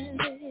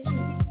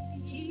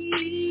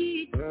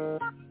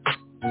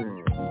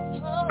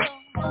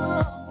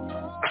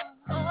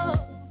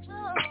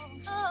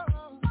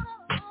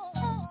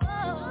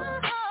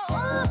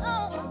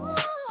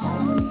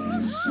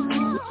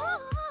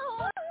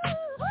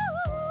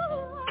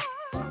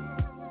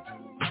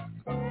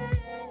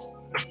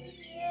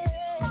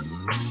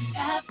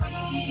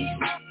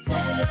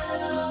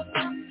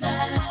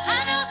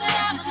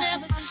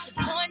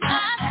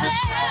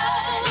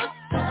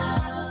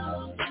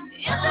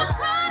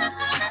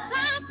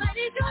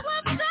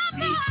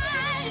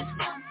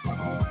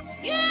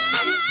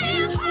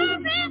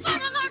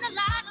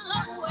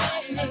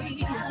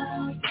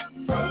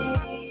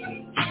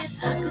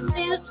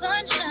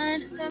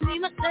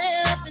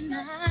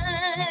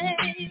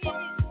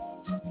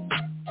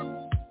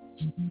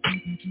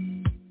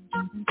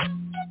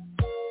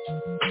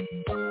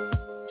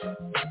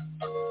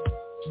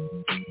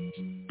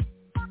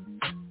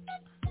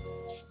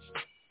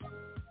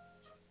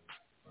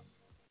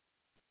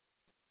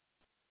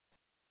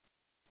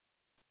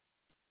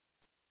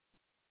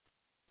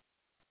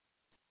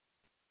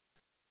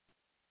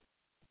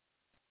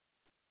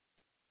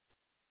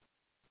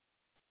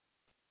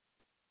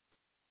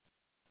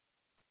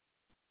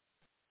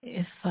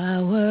 If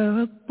I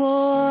were a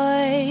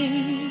boy,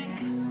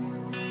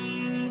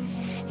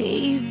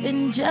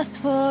 even just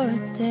for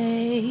a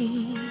day,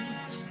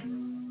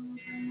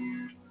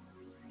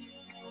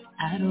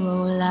 I'd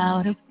roll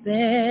out of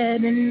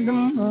bed in the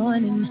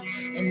morning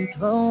and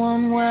throw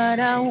on what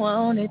I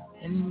wanted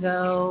and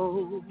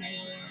go.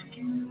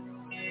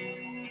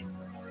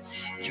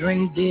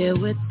 Drink beer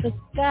with the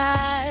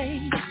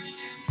guys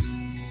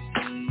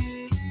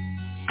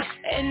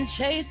and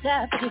chase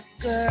after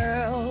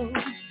girls.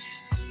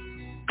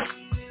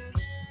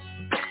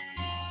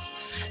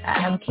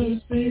 I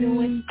keep freedom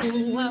with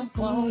who I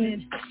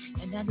wanted,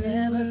 and I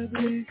never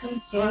been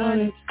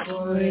confronted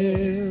for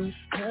it,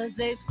 'cause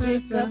they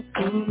stick up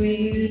for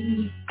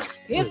me.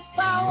 If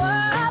I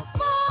were a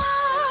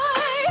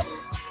boy,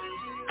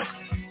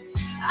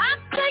 I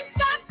think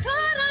I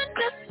could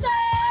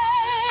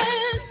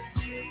understand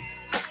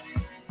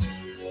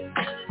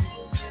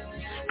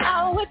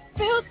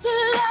refuse to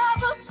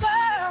love a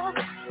girl,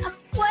 I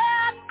swear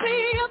I'd be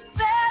a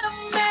better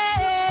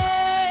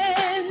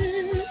man.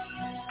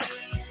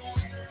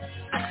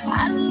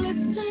 I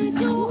listen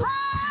to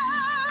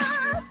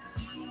her,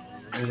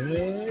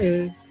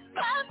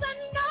 'cause I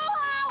know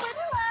how it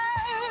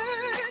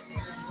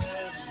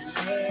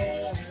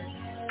hurts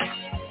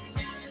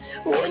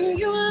when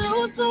you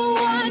lose the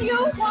one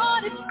you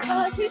wanted,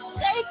 'cause he's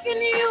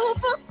taking you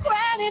for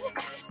granted,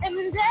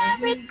 and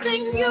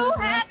everything you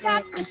had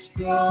got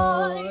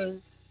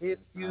destroyed. If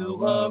you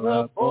were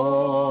a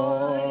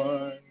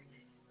boy,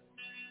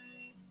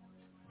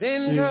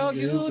 then girl,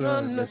 you'd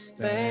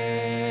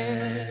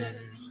understand.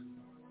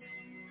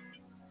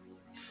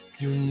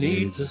 You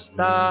need to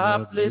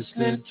stop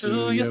listening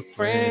to your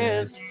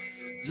friends.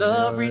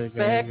 Love,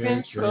 respect,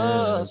 and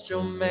trust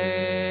your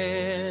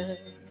man.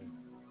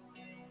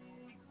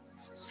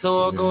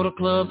 So I go to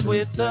clubs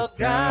with the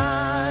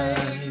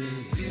guys,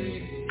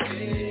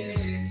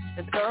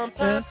 and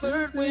sometimes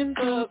flirt with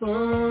the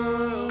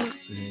girls.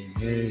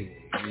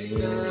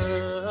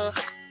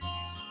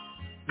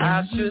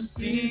 I should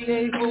be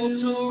able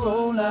to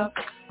roll out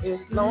as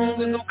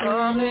long as I'm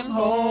coming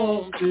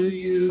home to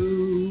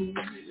you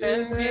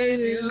and give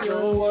you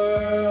the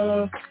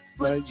world.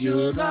 But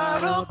you're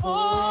not a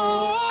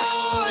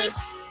boy,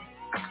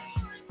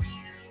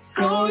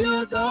 so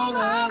you don't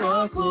have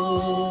a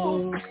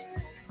clue.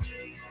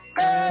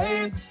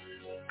 Hey,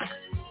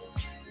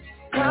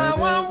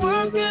 how I'm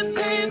working in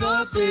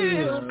the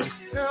field,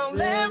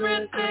 girl,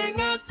 everything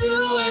I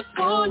do is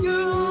for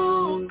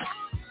you.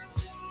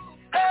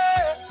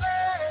 Hey,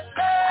 I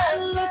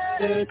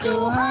listen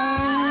to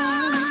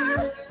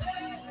her,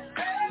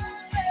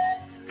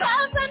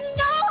 'cause I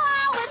know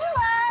how it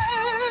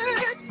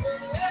hurts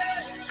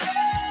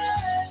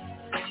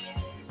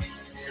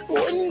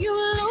when you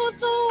lose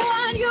the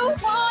one you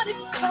wanted,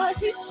 'cause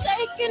he's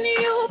taking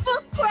you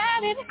for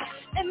granted,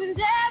 and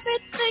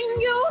everything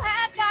you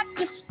had got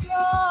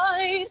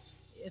destroyed.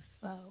 If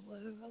I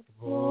were a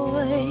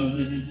boy,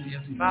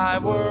 if I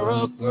were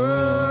a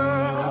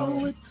girl, I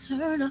would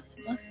turn off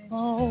my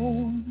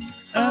phone.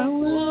 I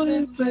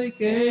wouldn't play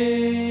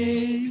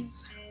games.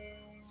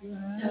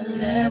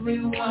 Tell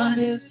everyone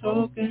it's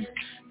okay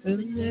to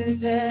say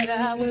that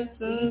I was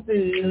a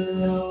bit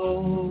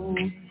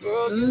alone.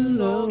 Girl, you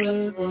know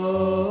it's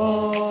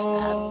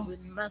wrong. I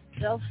put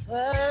myself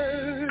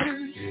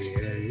first,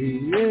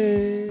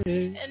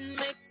 and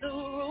make the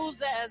rules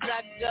as I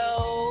go.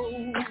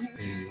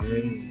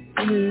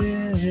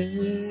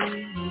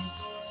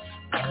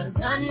 'Cause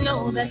I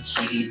know that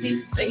she'd be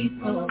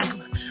faithful,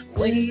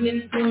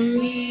 waiting for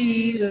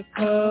me to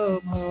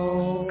come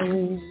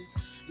home.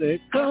 They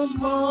come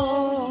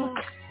home,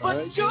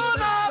 but you're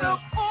not a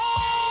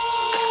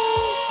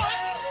boy,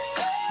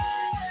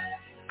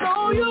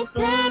 so you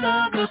can't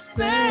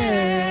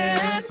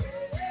understand.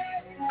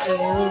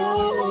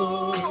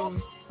 Oh,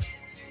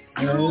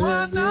 you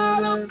are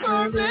not a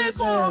perfect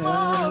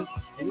woman,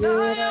 and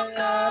I am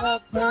not a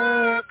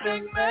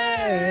perfect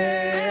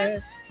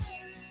man.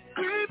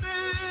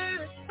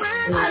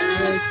 I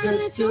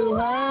listen to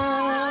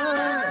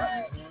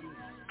her,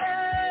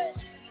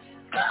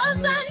 'cause I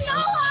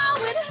know how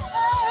it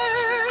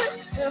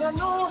hurts, and I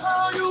know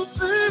how you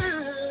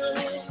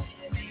feel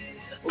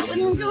when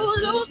you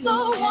lose the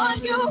one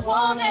you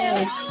wanted,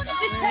 and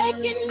it's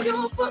taking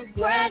you for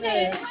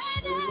granted,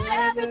 and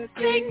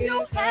everything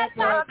you had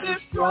got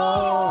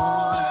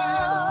destroyed.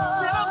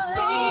 I'm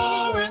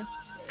sorry,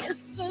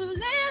 it's a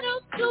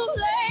little too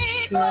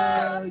late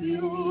for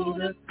you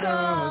to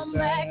come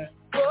back,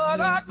 but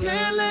I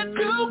can't let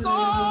you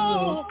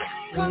go,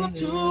 'cause I'm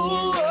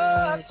too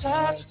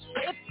attached.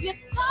 If you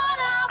thought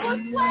I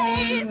would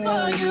wait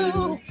for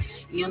you,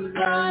 you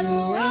got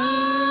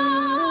wrong.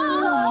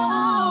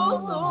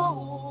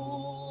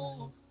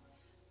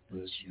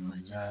 But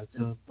you're not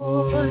the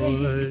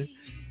boy,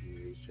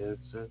 you're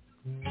just a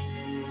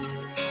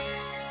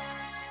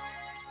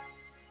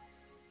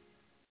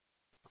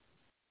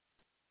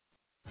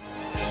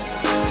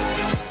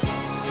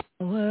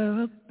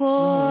We're a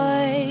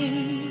boy,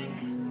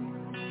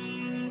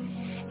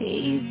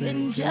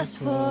 even just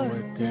for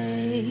a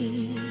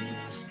day.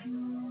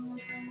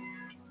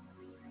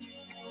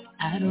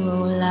 I'd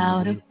roll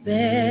out of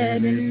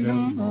bed in the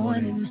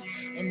morning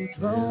and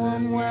throw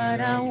on what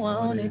I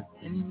wanted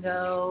and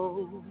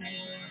go.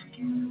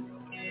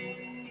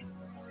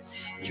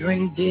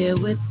 Drink beer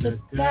with the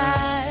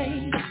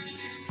guys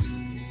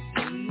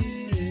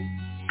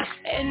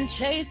and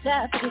chase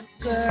after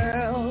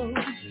girls.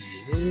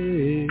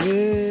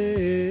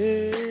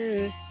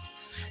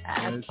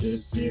 I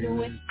kick it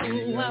with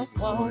who I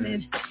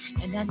wanted,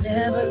 and I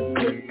never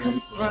get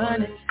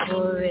confronted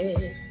for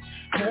it,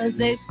 'cause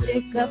they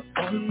stick up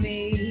for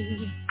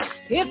me.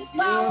 If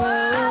I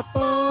were a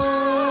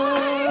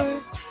boy,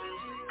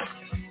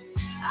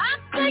 I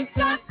think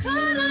I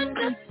could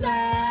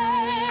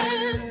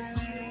understand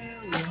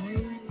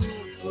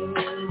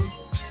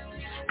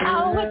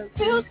how it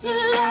feels to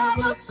love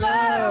a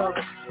girl.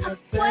 I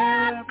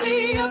swear I'd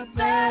be a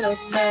better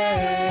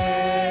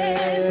man.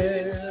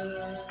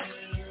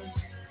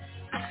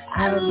 I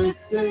I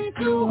listen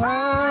to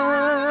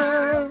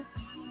her.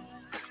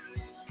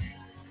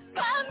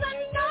 'Cause I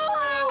know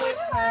how it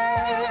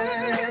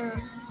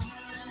hurts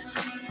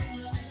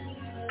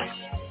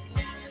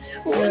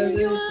when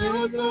you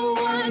lose the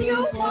one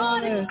you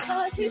wanted,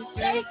 'cause he's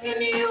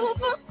taking you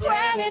for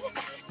granted,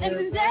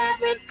 and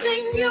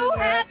everything you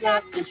had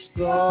got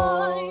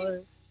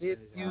destroyed. If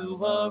you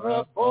were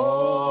a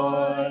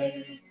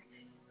boy,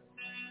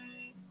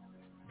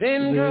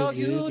 then girl,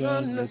 you'd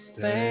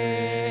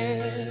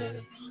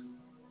understand.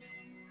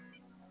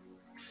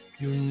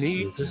 You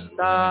need to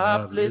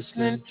stop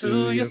listening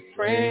to your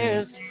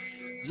friends.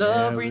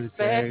 Love,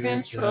 respect,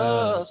 and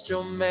trust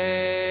your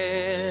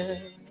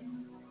man.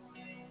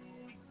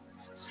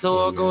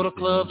 So I go to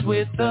clubs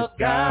with the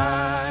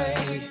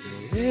guys,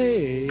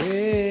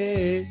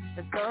 and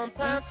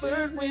sometimes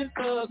flirt with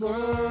the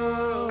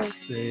girls.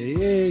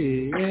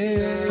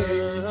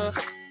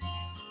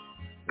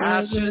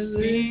 I should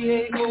be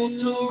able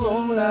to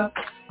roll out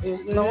as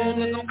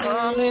long as I'm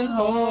coming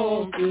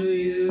home to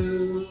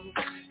you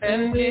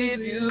and give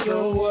you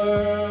the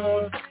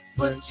world.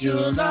 But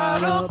you're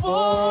not a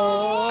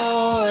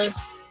boy,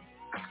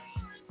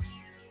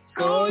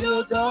 so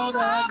you don't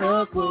have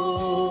a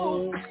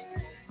clue.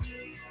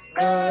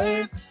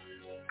 Right?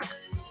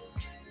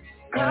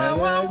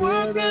 Now I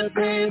work and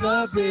pay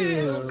the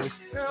bills.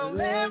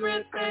 Girl,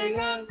 everything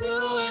I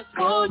do is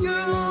for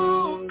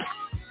you.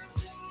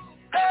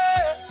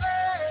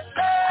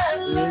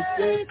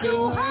 Listen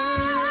to her.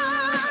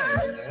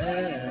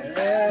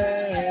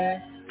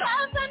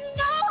 'Cause I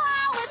know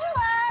how it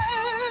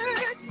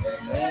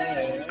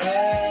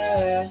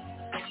hurts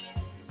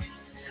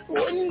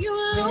when you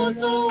lose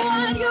the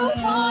one you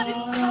wanted,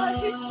 'cause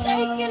he's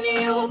taking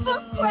you for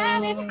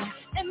granted,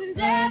 and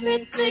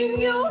everything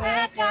you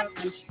had got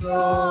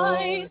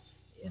destroyed.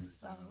 If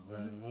I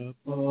were a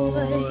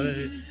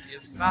boy,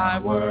 if I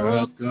were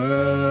a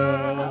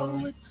girl, I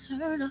would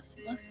turn off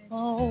my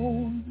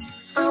phone.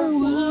 I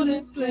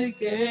wouldn't play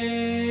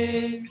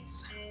games.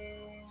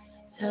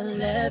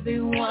 Tell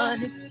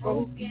everyone it's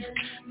broken,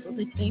 so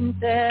they think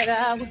that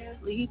I was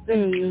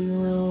sleeping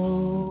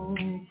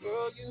alone.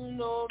 Girl, you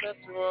know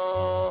that's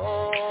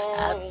wrong.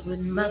 I put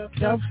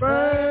myself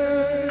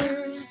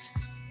first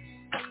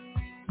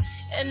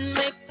and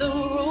make the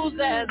rules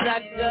as I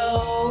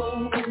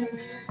go.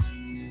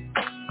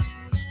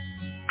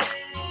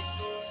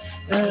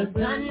 'Cause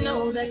I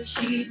know that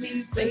she'd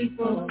be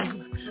faithful,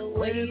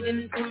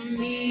 waiting for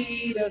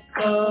me to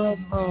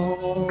come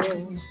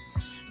home.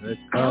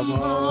 Come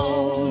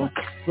home,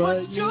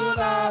 but you're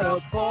not a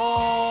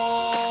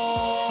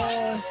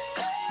boy,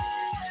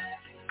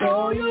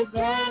 so you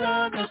gotta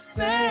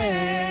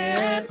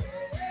understand.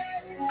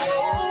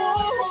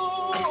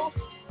 Oh,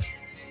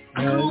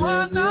 you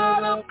are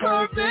not a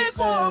perfect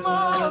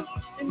woman,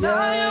 and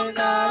I am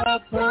not a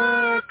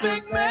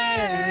perfect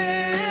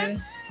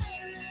man.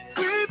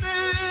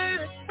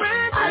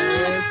 I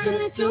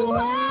listen to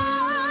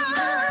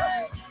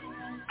her,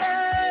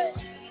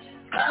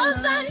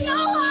 'cause I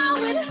know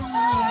how it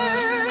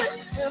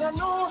hurts, and I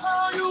know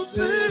how you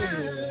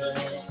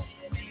feel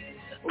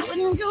when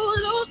you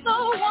lose the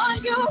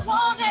one you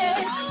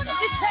wanted.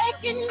 It's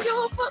taking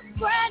you for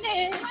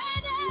granted,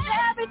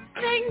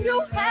 everything you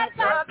had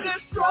got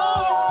destroyed.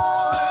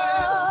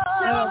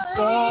 I'm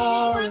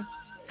sorry,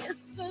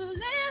 it's a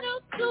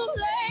little too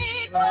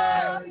late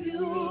for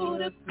you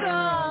to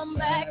come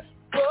back,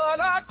 but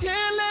I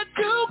can't let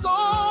you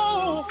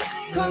go,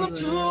 'cause I'm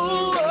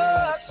too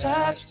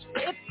attached.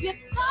 If you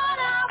thought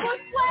I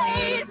would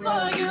wait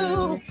for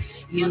you,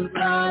 you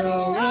got it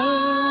wrong.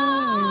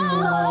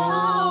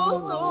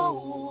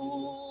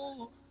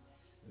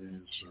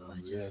 You're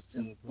just a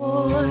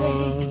boy.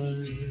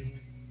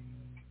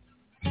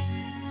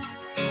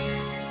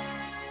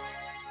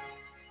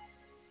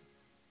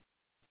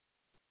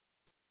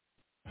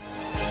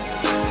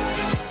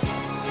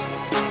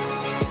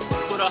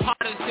 For the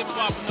hottest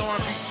hip-hop and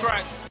R&B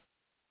track.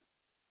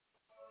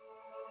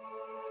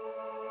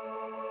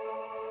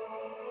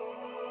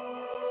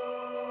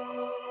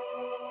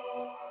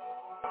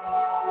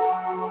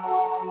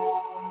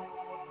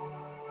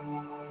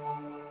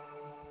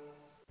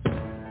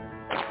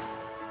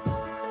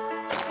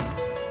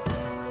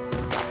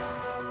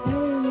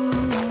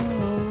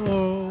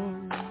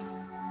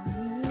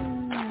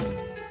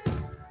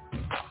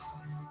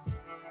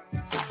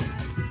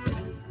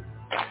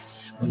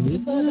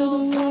 If I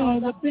don't call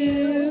the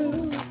bill,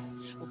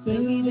 well,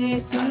 baby, they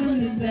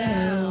turn it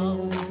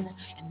down.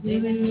 And they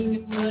didn't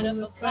even put up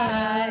a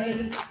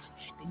fight.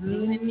 They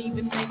didn't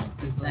even make a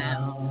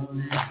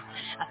sound. I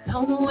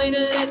found a way to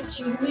let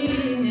you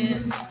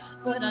in,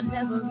 but I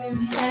never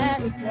really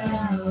had a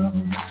doubt.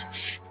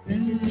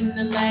 Standing in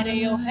the light of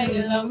your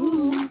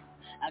halo,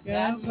 I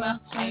got my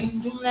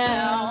change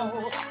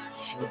around.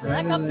 It's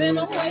like I've been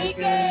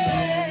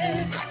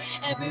awakened.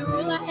 Every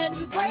rule I had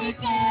to break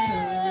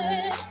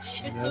it.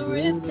 It's the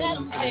risk that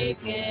I'm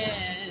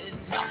taking.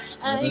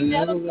 I ain't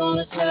never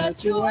gonna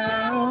shut you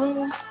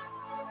out.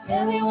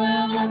 Everywhere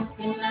I'm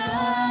looking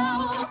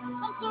now,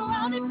 I'm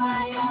surrounded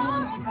by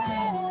your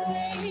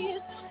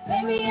embrace.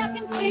 Baby, I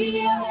can see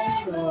your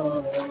halo.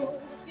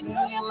 You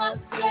know you're my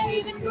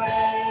saving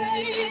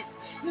grace.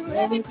 You're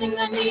everything I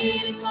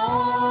need and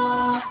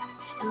more.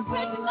 I'm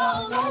written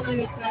all over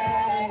your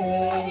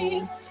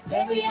face.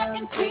 Baby, I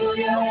can feel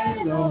your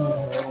halo.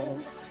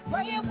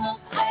 Where you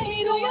won't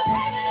fade or your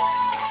halo.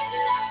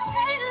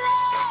 Halo,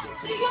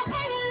 see your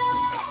halo.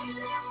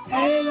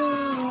 Halo,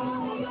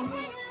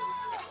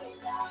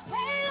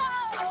 halo,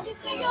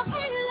 see your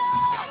halo.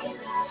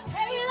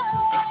 Halo.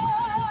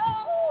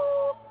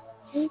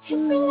 You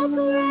feel like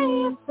a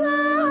ray of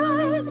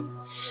sun,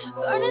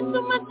 burning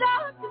through my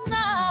darkest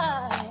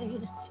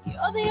night.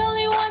 You're the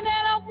only one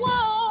that I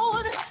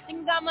want,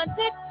 and I'm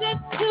addicted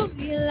to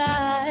your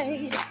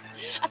light.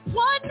 I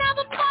swore I'd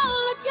never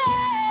fall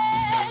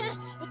again,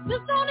 but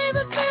this don't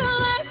even feel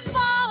like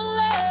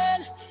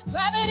falling.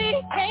 Gravity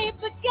can't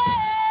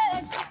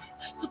forget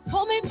to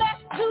pull me back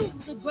to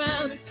the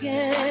ground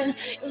again.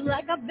 It's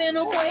like I've been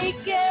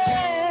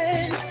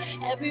awakened.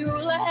 Every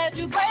rule I had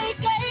you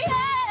breaking.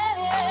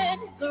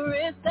 The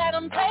risk that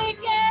I'm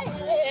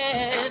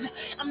taking,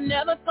 I'm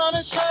never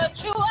gonna shut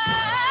you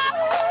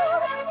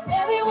out.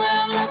 Everywhere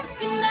I'm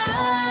looking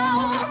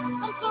now,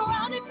 I'm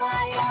surrounded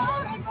by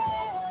your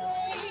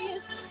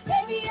embrace.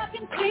 Baby, I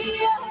can see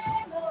your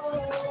halo.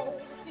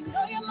 You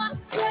know you're my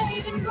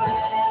saving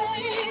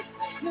grace.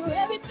 You're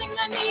everything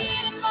I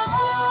need and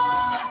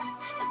more.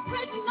 It's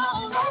written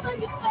all over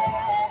your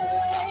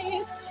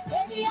face.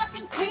 Baby, I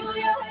can feel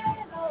your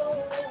halo.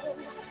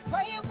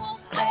 Pray it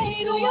won't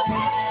fade or your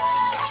halo.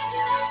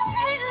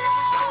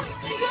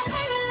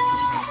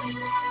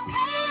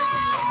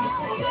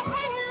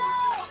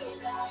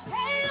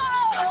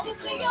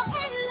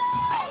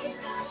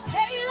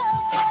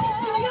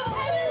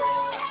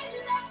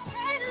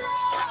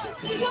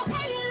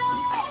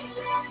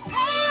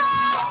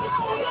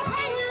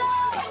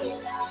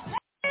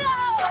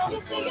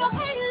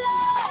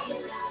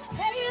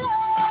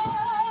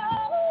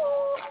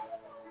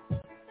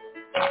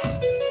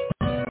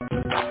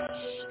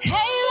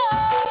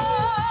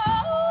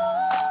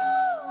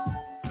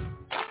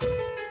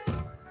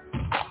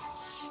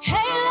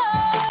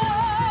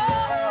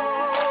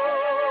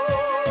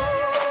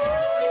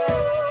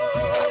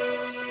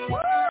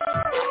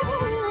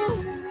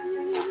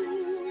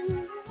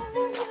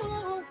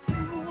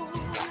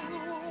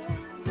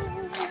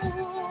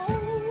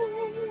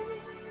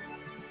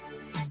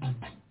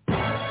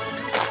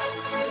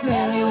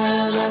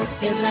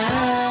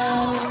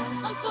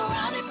 I'm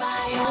surrounded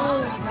by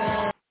your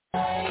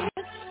embrace.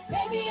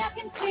 Baby, I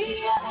can see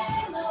your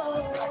halo.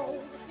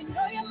 You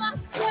know you're my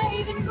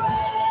saving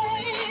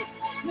grace.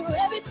 You're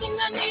everything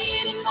I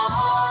need and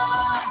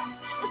more.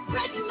 It's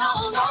written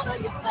all over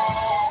your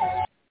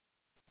face.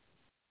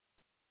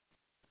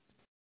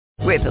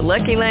 With the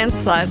Lucky Land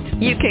Slots,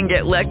 you can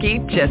get lucky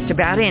just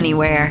about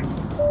anywhere.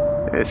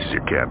 This is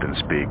your captain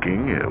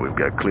speaking. We've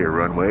got clear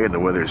runway and the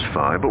weather's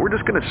fine, but we're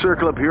just going to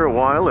circle up here a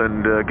while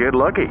and get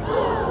lucky.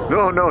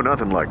 No,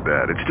 nothing like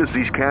that. It's just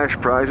these cash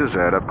prizes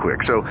add up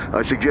quick. So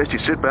I suggest you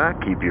sit back,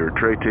 keep your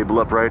tray table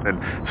upright, and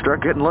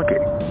start getting lucky.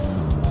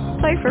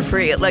 Play for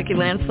free at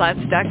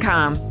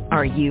LuckyLandSlots.com.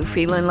 Are you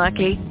feeling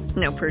lucky?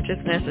 No purchase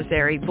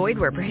necessary. Void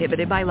where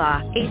prohibited by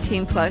law.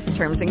 18+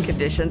 terms and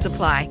conditions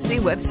apply. See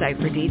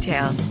website for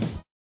details.